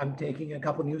I'm taking a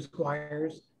couple new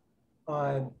squires.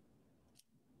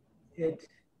 It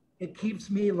keeps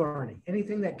me learning.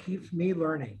 Anything that keeps me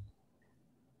learning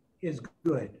is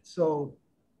good. So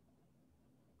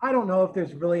I don't know if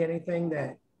there's really anything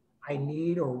that I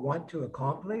need or want to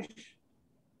accomplish,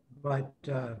 but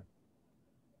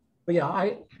yeah,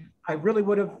 I really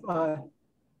would have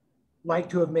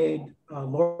liked to have made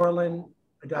Laurelyn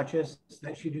a duchess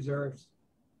that she deserves.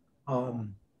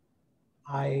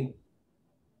 I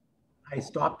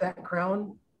stopped that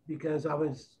crown because I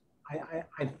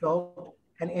felt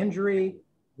an injury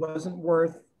wasn't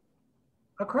worth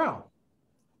a crown.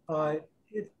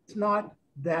 It's not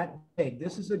that big.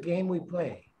 This is a game we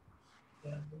play.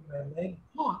 And when my leg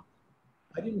popped,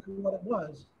 I didn't know what it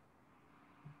was.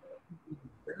 It was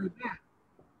very bad.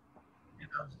 And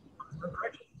I was on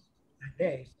crutches that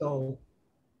day. So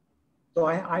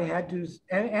I had to,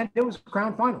 and it was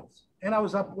crown finals, and I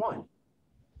was up one.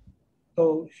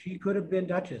 So she could have been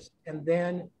Duchess. And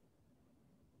then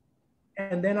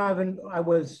I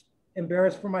was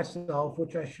embarrassed for myself,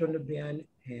 which I shouldn't have been,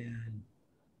 and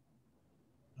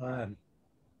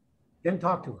didn't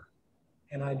talk to her.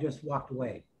 And I just walked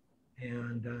away.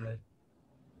 And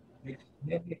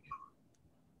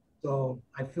so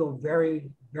I feel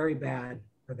very, very bad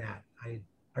for that. I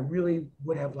really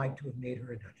would have liked to have made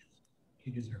her a Duchess. She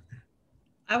deserved that.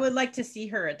 I would like to see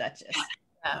her a Duchess.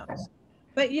 Yes.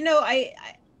 But you know, I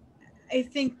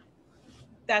think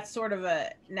that's sort of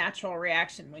a natural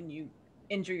reaction when you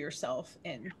injure yourself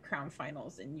in crown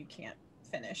finals and you can't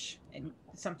finish, and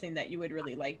something that you would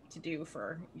really like to do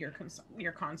for your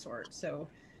consort. So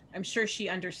I'm sure she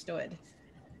understood.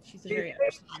 She's a very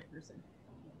understanding person.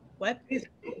 What?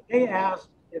 They asked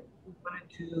if we wanted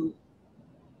to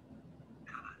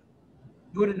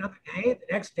do it another day, the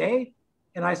next day,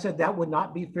 and I said that would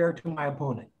not be fair to my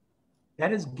opponent.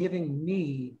 That is giving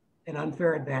me an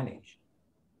unfair advantage.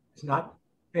 It's not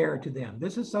fair to them.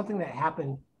 This is something that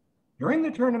happened during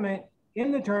the tournament,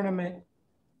 in the tournament,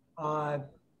 and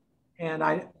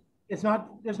it's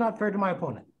not fair to my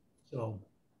opponent. So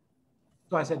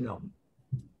I said no.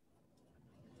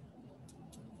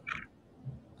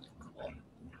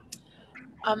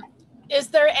 Is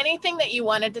there anything that you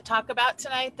wanted to talk about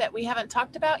tonight that we haven't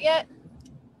talked about yet?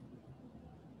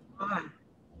 I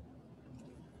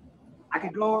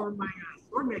could go over my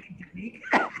sword making technique.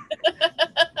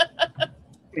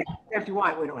 If you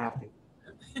want, we don't have to.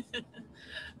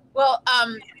 Well,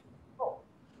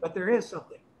 but there is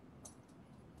something.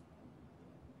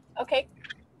 Okay.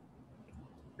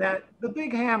 That the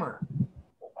big hammer,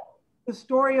 the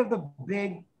story of the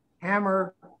big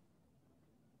hammer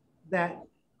that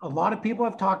a lot of people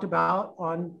have talked about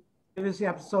on previous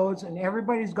episodes and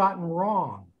everybody's gotten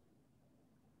wrong.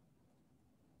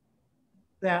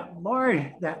 That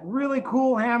really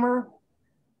cool hammer,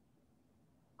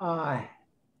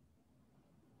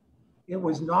 it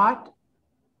was not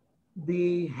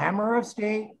the hammer of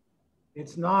state.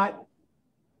 It's not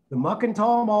the Muck and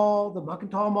Tall Mall. The Muck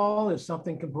and Tall Mall is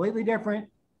something completely different.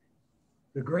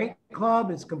 The Great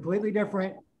Club is completely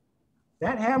different.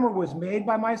 That hammer was made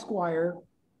by my squire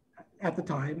at the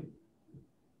time,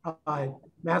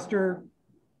 Master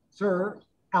Sir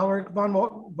Alaric von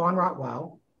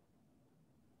Rottweil.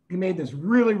 He made this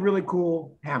really, really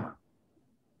cool hammer.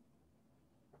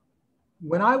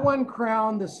 When I won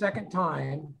crown the second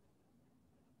time,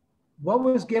 what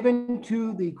was given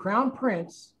to the crown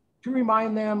prince to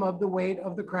remind them of the weight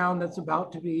of the crown that's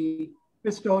about to be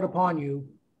bestowed upon you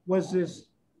was this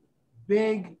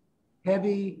big,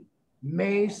 heavy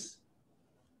mace,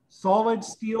 solid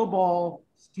steel ball,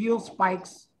 steel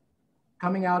spikes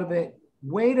coming out of it,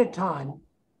 weighed a ton.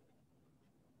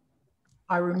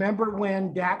 I remember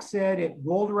when Dax said it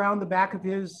rolled around the back of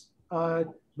his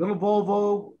little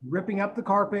Volvo, ripping up the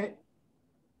carpet.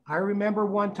 I remember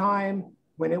one time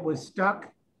when it was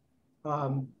stuck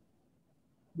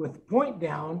with point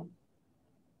down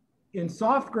in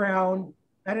soft ground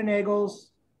at an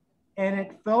Eagles, and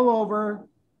it fell over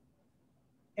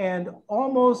and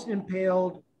almost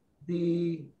impaled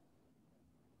the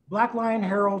Black Lion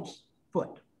Herald's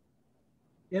foot.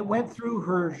 It went through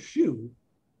her shoe,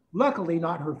 luckily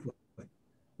not her foot.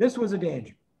 This was a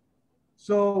danger.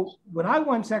 So when I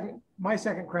won my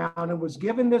second crown and was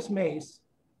given this mace,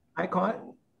 I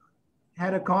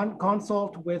had a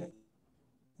consult with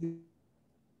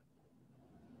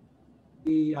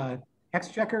the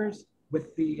exchequers,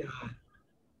 with the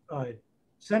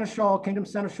seneschal, kingdom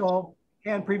seneschal,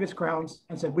 and previous crowns,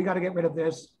 and said, we got to get rid of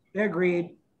this. They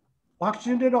agreed,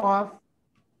 auctioned it off.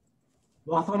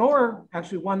 Lothlorn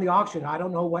actually won the auction. I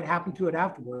don't know what happened to it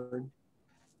afterward.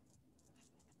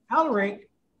 Alaric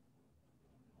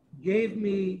gave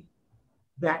me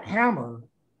that hammer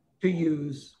to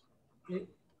use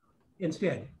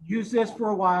instead. Use this for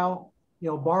a while,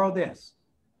 borrow this.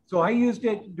 So I used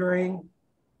it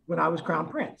when I was crown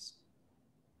prince.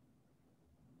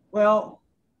 Well,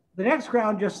 the next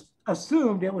crown just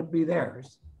assumed it would be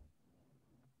theirs.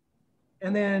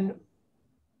 And then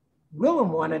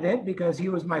Willem wanted it because he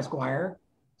was my squire.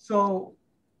 So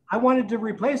I wanted to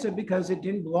replace it because it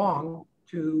didn't belong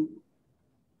to,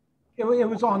 it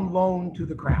was on loan to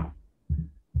the crown.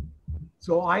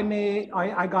 So I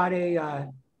got a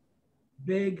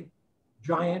big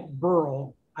giant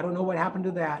burl. I don't know what happened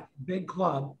to that big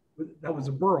club that was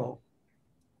a burl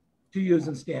to use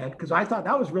instead, because I thought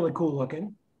that was really cool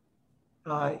looking.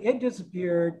 It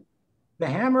disappeared. The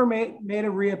hammer made a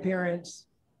reappearance.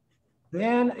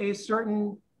 Then a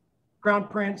certain crown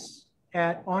prince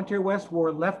at Ontario West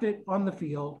War left it on the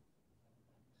field.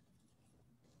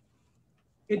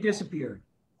 It disappeared.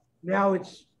 Now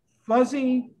it's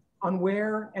fuzzy on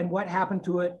where and what happened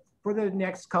to it for the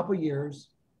next couple of years.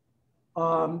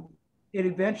 It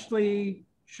eventually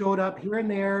showed up here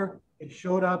and there. It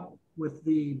showed up with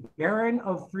the Baron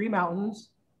of Three Mountains,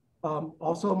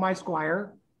 also my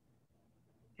squire.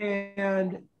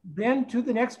 And then to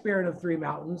the next Baron of Three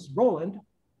Mountains, Roland.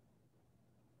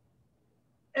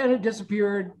 And it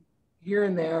disappeared here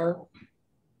and there.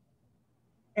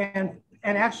 And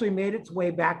actually made its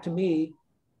way back to me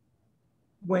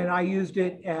when I used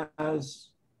it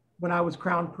when I was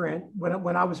crown prince,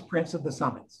 when I was Prince of the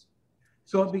Summits.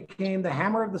 So it became the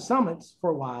Hammer of the Summits for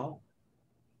a while.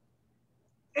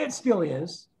 It still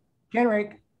is.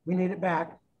 Kenric, we need it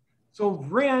back. So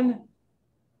Vryn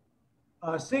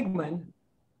Sigmund,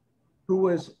 who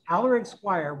was Alaric's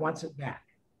squire, wants it back.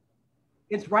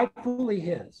 It's rightfully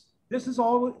his. This has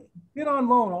all been on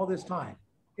loan all this time.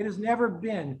 It has never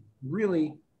been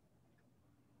really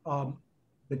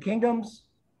the kingdoms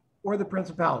or the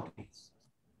principalities.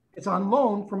 It's on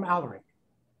loan from Alaric.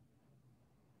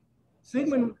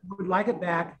 Sigmund would like it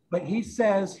back, but he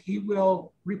says he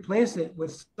will replace it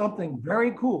with something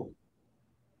very cool.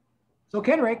 So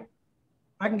Kenric, if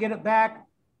I can get it back,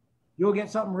 you'll get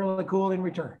something really cool in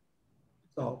return.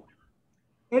 So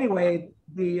anyway,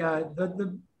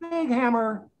 the big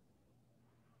hammer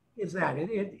is that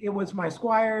it was my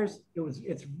squire's.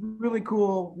 It's really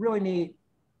cool, really neat,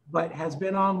 but has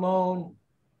been on loan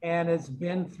and has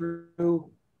been through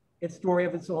its story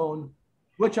of its own,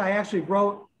 which I actually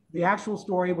wrote the actual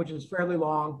story, which is fairly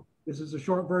long. This is a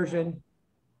short version,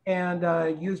 and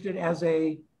used it as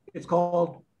it's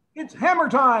called It's Hammer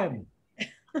Time.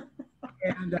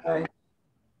 And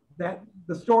that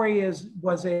the story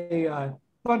was a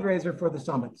fundraiser for the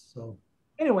summits. So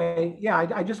anyway, yeah,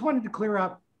 I just wanted to clear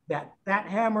up that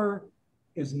hammer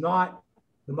is not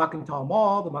the Muckentall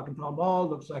Maul. The Muckentall Maul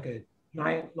looks like a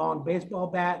giant long baseball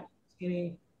bat,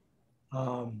 skinny.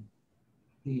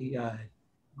 The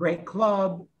Great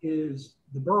Club is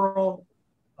the burl.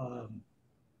 The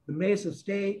Mace of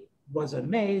State was a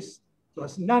mace. So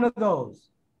it's none of those.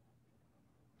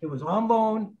 It was on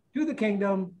loan to the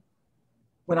kingdom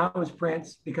when I was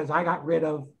prince because I got rid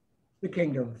of the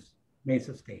kingdom's Mace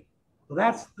of State. So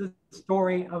that's the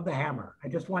story of the hammer. I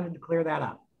just wanted to clear that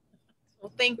up.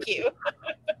 Well, thank you.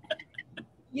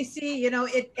 You see,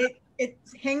 it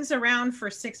hangs around for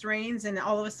 6 reigns, and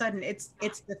all of a sudden, it's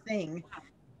the thing.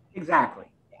 Exactly.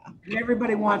 Yeah. And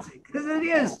everybody wants it because it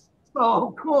is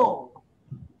so cool.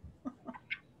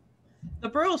 The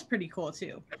burl's pretty cool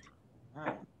too.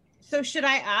 So should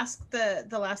I ask the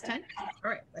last 10?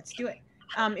 All right, let's do it.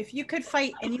 If you could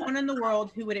fight anyone in the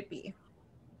world, who would it be?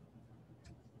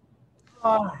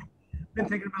 I've been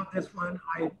thinking about this one.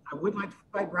 I would like to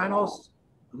fight Branos.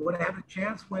 I would have a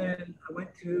chance when I went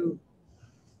to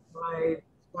my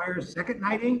squire's second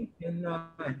knighting in the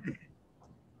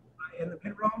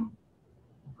pit room.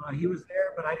 He was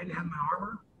there, but I didn't have my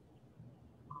armor.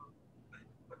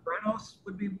 But Branos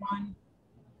would be one.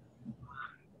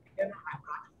 Again, I've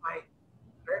got to fight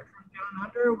Eric from down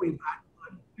under. We've got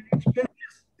unfinished business.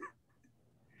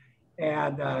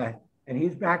 And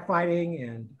he's back fighting,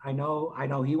 and I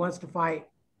know he wants to fight.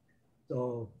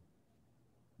 So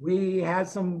we had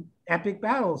some epic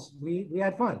battles. We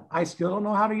had fun. I still don't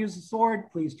know how to use the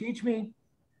sword. Please teach me.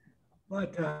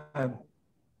 But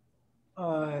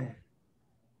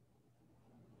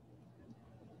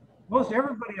most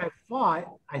everybody I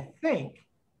fought, I think,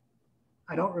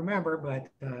 I don't remember, but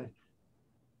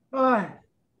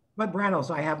but Branos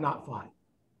I have not fought.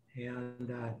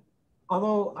 And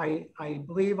although I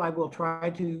believe I will try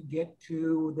to get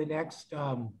to the next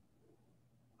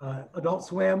Adult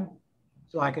Swim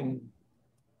so I can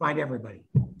find everybody.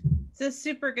 It's a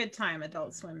super good time,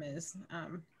 Adult Swim is.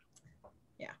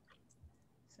 Yeah.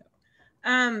 So,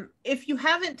 if you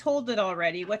haven't told it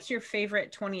already, what's your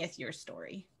favorite 20th year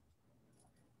story?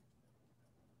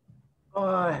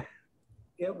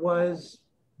 It was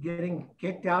getting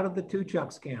kicked out of the Two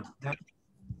Chucks camp.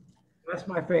 That's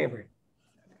my favorite.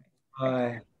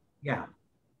 Yeah,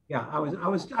 I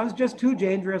was just too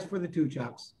dangerous for the Two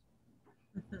Chucks.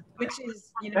 Which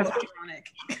is,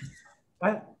 ironic.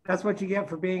 That's what you get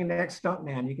for being an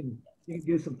ex-stuntman. You can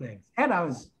do some things. And I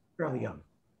was fairly young.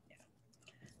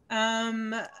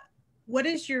 What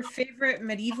is your favorite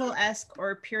medieval-esque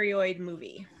or period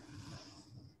movie?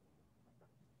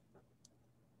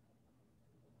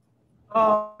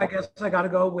 Oh, I guess I got to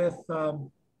go with A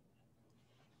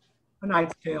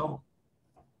Knight's Tale,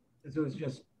 because it was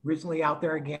just recently out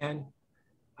there again.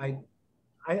 I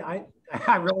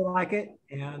really like it,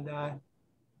 and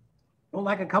don't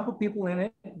like a couple people in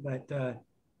it, but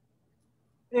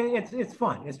it's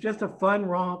fun. It's just a fun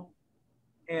romp,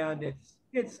 and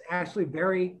it's actually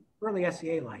very early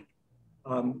SCA like,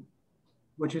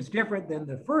 which is different than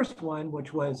the first one,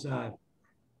 which was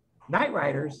Knight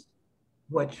Riders,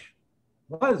 which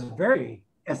was very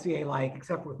SCA like,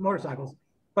 except with motorcycles,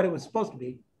 but it was supposed to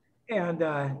be, and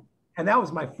that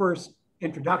was my first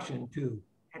introduction to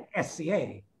an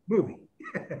SCA movie.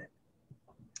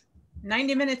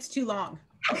 90 minutes too long.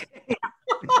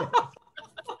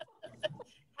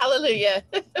 Hallelujah.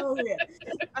 Oh yeah.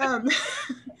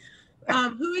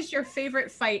 Who is your favorite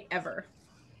fight ever?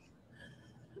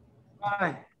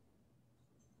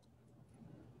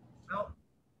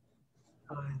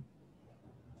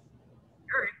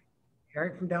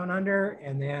 Eric from Down Under,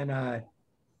 and then a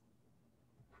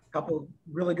couple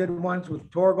really good ones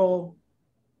with Torgel,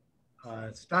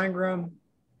 Steingram,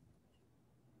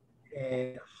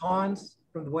 and Hans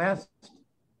from the West.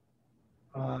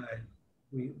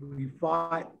 We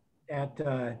fought at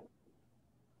the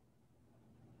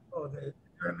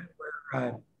tournament where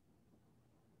the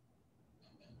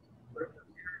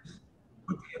players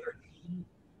put together a team.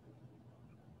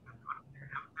 That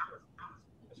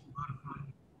was just a lot of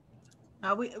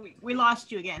fun. We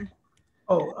lost you again.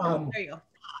 Oh, there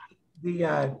you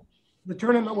go. The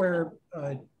tournament where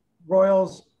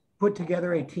Royals put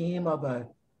together a team of a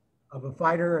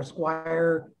fighter, a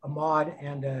squire, a mod,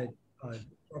 and a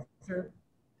officer.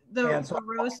 The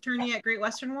Rose tourney at Great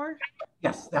Western War?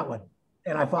 Yes, that one.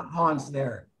 And I fought Hans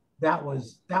there. That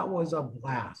was a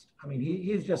blast. I mean,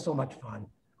 he's just so much fun.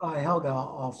 Helga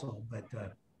also,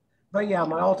 but yeah,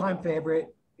 my all-time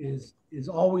favorite is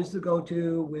always the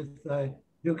go-to with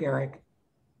Duke Eric,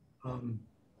 and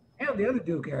the other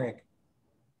Duke Eric.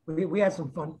 We had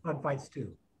some fun fights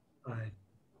too.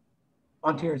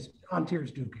 On Tears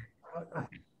Duke Eric.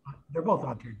 They're both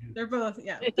on Tears Duke. They're both,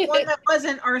 yeah. The one that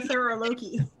wasn't Arthur or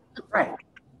Loki. Right.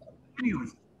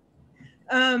 Anyways.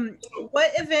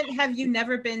 What event have you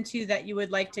never been to that you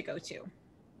would like to go to?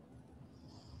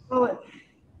 Well,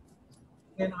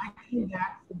 when I came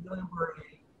back from Dillenburg,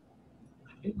 I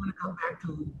didn't want to come back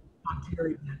to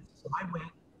Ontario events, so I went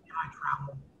and I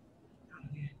traveled.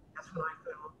 And that's when I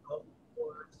found golf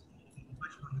course and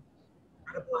much fun.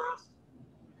 Had a blast.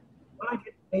 What I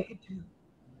didn't make it to,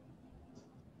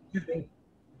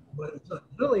 was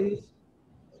Lily's,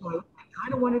 so I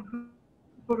kind of wanted to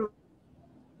go to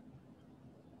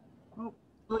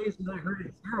Lily's, and I heard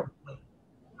it's terrible. But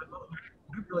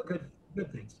they're really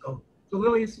good things. So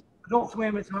Lily's Adult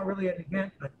Swim, it's not really an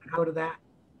event, but I go to that.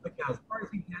 But yeah, as far as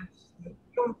events, the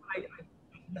only one I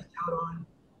missed out on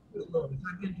was Lily's.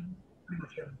 I've been to pretty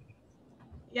much everything.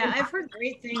 Yeah, I've heard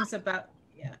great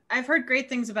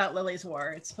things about Lily's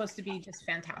War. It's supposed to be just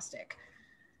fantastic.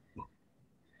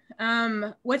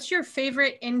 What's your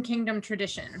favorite in-kingdom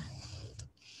tradition?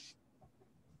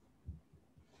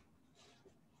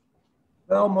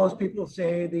 Well, most people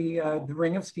say the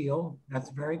Ring of Steel. That's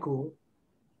very cool.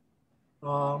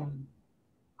 I'm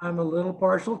a little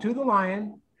partial to the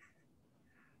lion,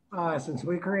 since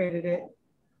we created it.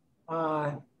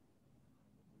 The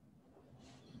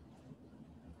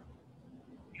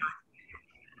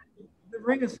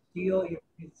Ring of Steel,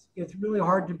 it's really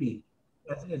hard to beat.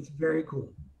 It's very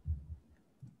cool.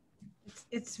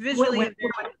 It's visually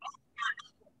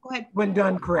go ahead. When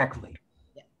done correctly.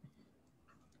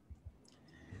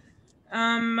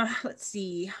 Let's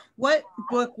see. What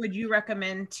book would you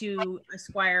recommend to a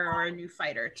squire or a new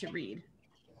fighter to read?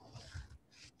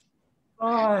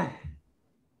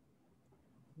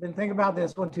 Been thinking about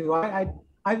this one too. I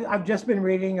I've just been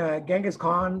reading Genghis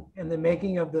Khan and the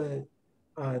Making of the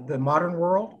Modern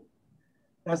World.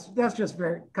 That's just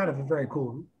very kind of a very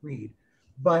cool read.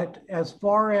 But as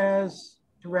far as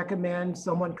to recommend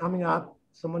someone coming up,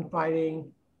 someone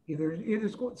fighting, either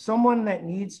someone that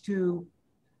needs to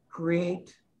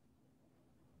create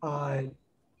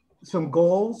some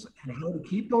goals and how to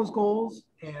keep those goals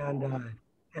and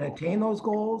attain those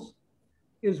goals,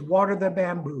 is Water the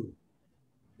Bamboo.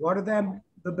 Water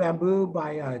the Bamboo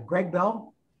by Greg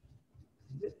Bell.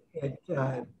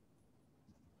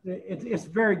 It's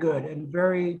very good and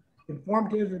very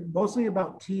informative, and mostly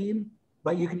about team,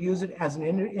 but you can use it as an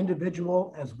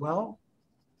individual as well.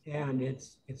 And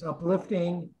it's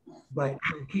uplifting, but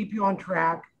it'll keep you on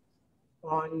track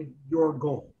on your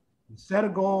goal. You set a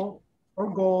goal or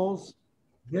goals.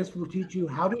 This will teach you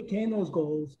how to attain those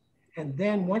goals. And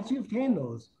then once you've attained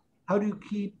those, how to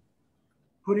keep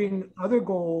putting other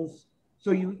goals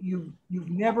so you've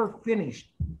never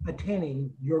finished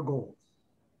attaining your goals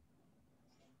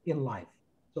in life.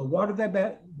 So Water the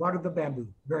Bamboo,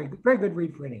 very good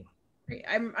read for anyone. Great.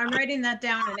 I'm writing that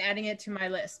down and adding it to my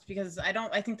list because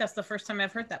I think that's the first time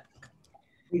I've heard that book.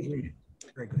 Please read it.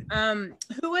 Very good.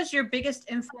 Who was your biggest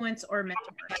influence or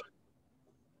mentor?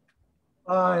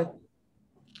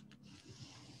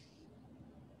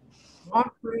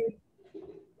 Manfred,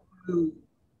 who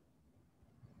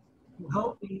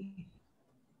helped me,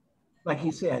 like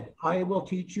he said, I will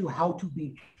teach you how to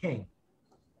be king.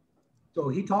 So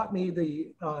he taught me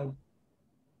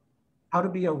how to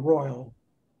be a royal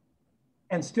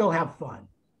and still have fun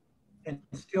and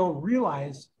still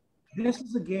realize this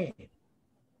is a game.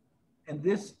 And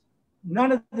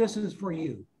none of this is for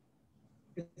you.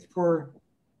 It's for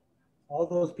all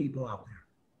those people out there.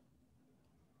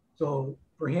 So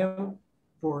for him,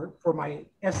 for my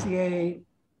SCA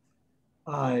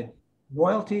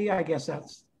royalty, I guess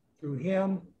that's through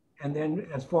him. And then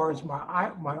as far as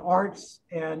my arts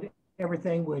and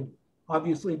everything would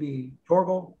obviously be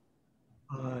Tjorkill.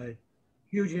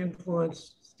 Huge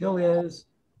influence, still is.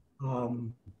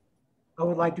 I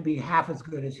would like to be half as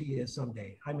good as he is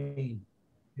someday. I mean,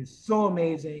 he's so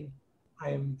amazing. I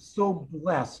am so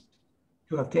blessed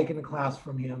to have taken a class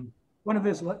from him. One of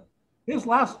his last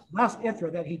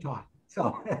Ithra that he taught.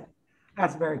 So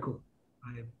that's very cool.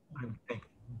 I'm thankful.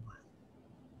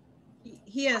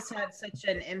 He has had such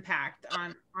an impact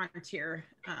on Tyr,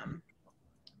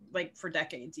 like for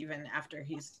decades, even after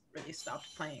he's really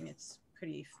stopped playing. It's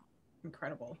pretty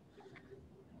incredible.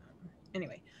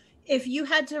 Anyway, if you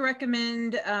had to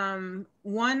recommend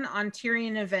one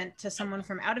Ontyrian event to someone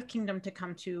from out of kingdom to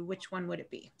come to, which one would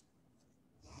it be?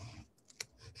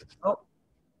 Well,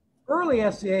 early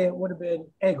SCA, it would have been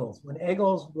Eggles, when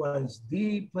Eggles was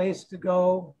the place to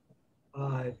go.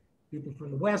 People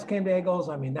from the West came to Eggles.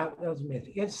 I mean, that was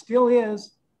amazing. It still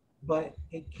is, but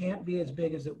it can't be as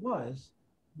big as it was,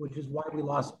 which is why we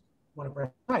lost one of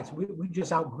our sites. We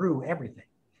just outgrew everything.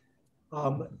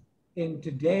 In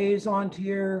today's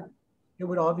Ontyr, it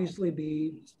would obviously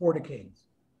be Sport of Kings.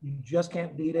 You just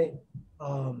can't beat it.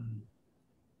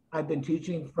 I've been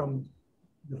teaching from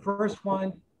the first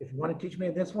one. If you want to teach me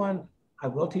this one, I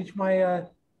will teach my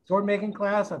sword making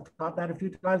class. I've taught that a few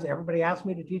times. Everybody asked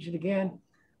me to teach it again.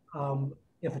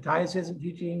 If Matthias isn't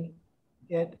teaching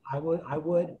it, I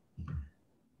would.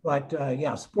 But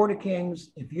yeah, Sport of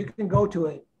Kings, if you can go to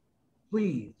it,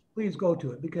 please go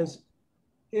to it, because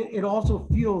it also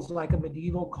feels like a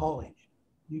medieval college.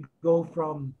 You go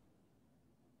from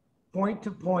point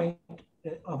to point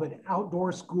of an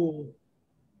outdoor school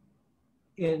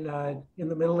in the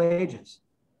Middle Ages.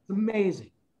 It's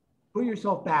amazing. Put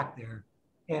yourself back there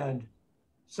and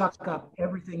suck up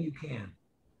everything you can.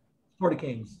 Sport of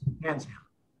Kings, hands down.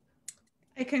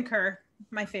 I concur.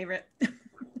 My favorite.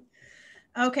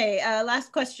 Okay,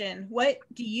 last question. What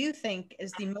do you think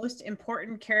is the most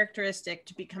important characteristic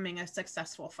to becoming a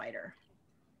successful fighter?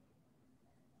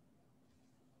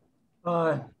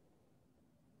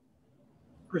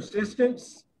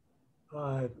 Persistence.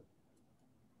 To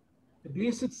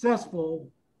be successful,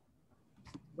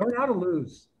 learn how to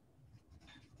lose.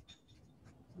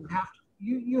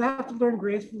 You have to learn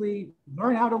gracefully,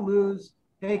 learn how to lose,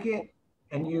 take it,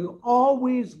 and you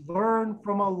always learn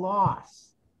from a loss.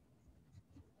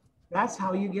 That's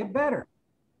how you get better.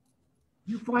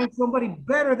 You find somebody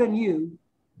better than you,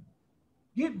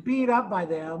 get beat up by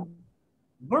them,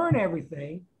 learn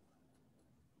everything.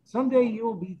 Someday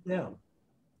you'll beat them.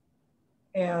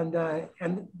 And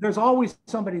there's always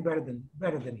somebody better than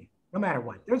you, no matter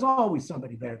what. There's always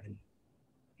somebody better than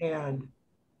you. And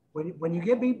when you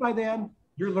get beat by them,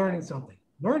 you're learning something.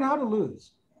 Learn how to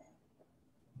lose.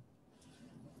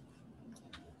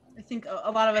 I think a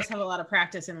lot of us have a lot of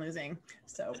practice in losing.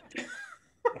 So,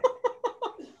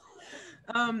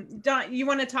 Don, you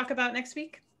want to talk about next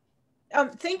week?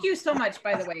 Thank you so much,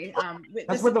 by the way.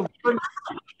 That's where the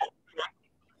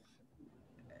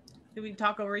Did we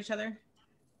talk over each other?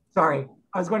 Sorry,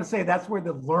 I was going to say that's where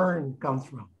the learn comes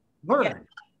from. Learn.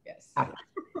 Yes.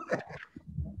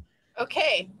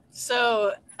 Okay,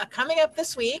 so coming up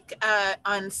this week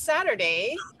on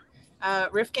Saturday,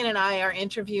 Rifkin and I are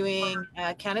interviewing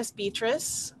Candice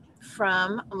Beatrice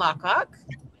from Locklock.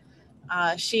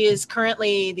 She is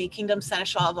currently the Kingdom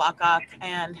Seneschal of Locklock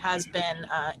and has been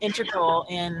integral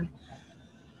in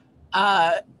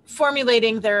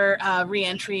formulating their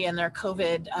reentry and their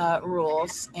COVID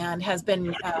rules, and has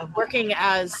been working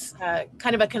as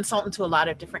kind of a consultant to a lot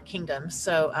of different kingdoms.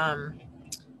 So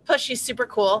plus she's super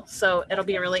cool. So it'll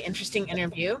be a really interesting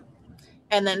interview.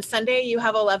 And then Sunday you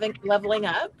have leveling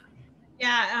up.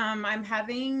 Yeah, I'm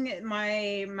having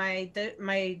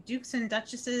my dukes and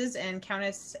duchesses and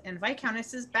countess and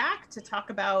viscountesses back to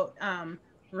talk about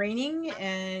reigning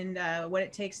and what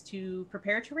it takes to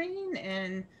prepare to reign,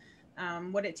 and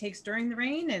what it takes during the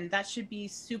reign, and that should be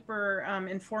super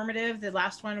informative. The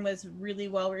last one was really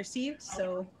well received,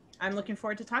 so I'm looking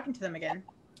forward to talking to them again.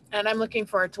 And I'm looking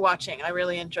forward to watching. I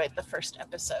really enjoyed the first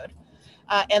episode.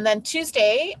 And then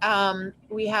Tuesday,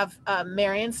 we have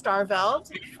Marion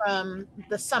Starveld from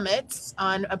the Summits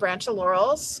on A Branch of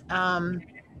Laurels.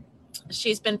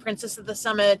 She's been Princess of the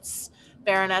Summits,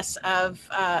 Baroness of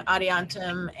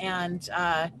Adiantum, and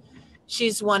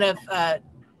she's one of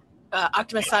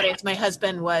Optimus Sades, my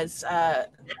husband, was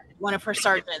one of her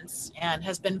sergeants and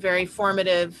has been very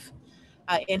formative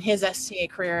in his SCA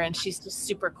career, and she's just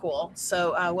super cool.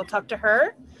 So we'll talk to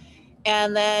her.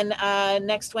 And then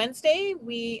next Wednesday,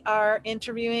 we are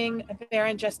interviewing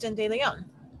Baron Justin de Leon.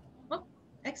 Well,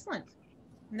 excellent.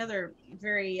 Another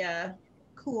very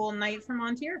cool knight from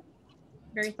Montier.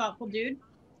 Very thoughtful dude.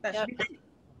 That should be great.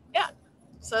 Yeah.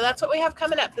 So that's what we have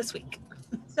coming up this week.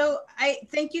 So I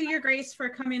thank you, Your Grace, for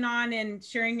coming on and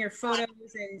sharing your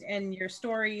photos and your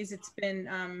stories. It's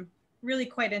been really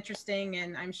quite interesting,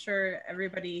 and I'm sure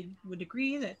everybody would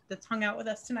agree that's hung out with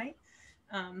us tonight.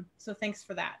 So thanks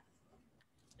for that.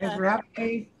 Thanks for having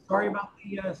me. Sorry about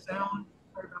the sound.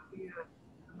 Sorry about the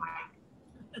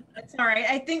mic. That's all right.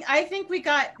 I think we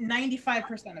got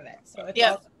 95% of it. So it's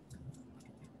yeah.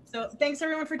 So thanks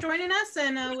everyone for joining us,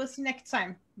 and we'll see you next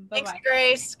time. Bye-bye. Thanks,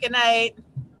 Grace. Good night.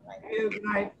 Thank you. Good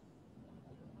night.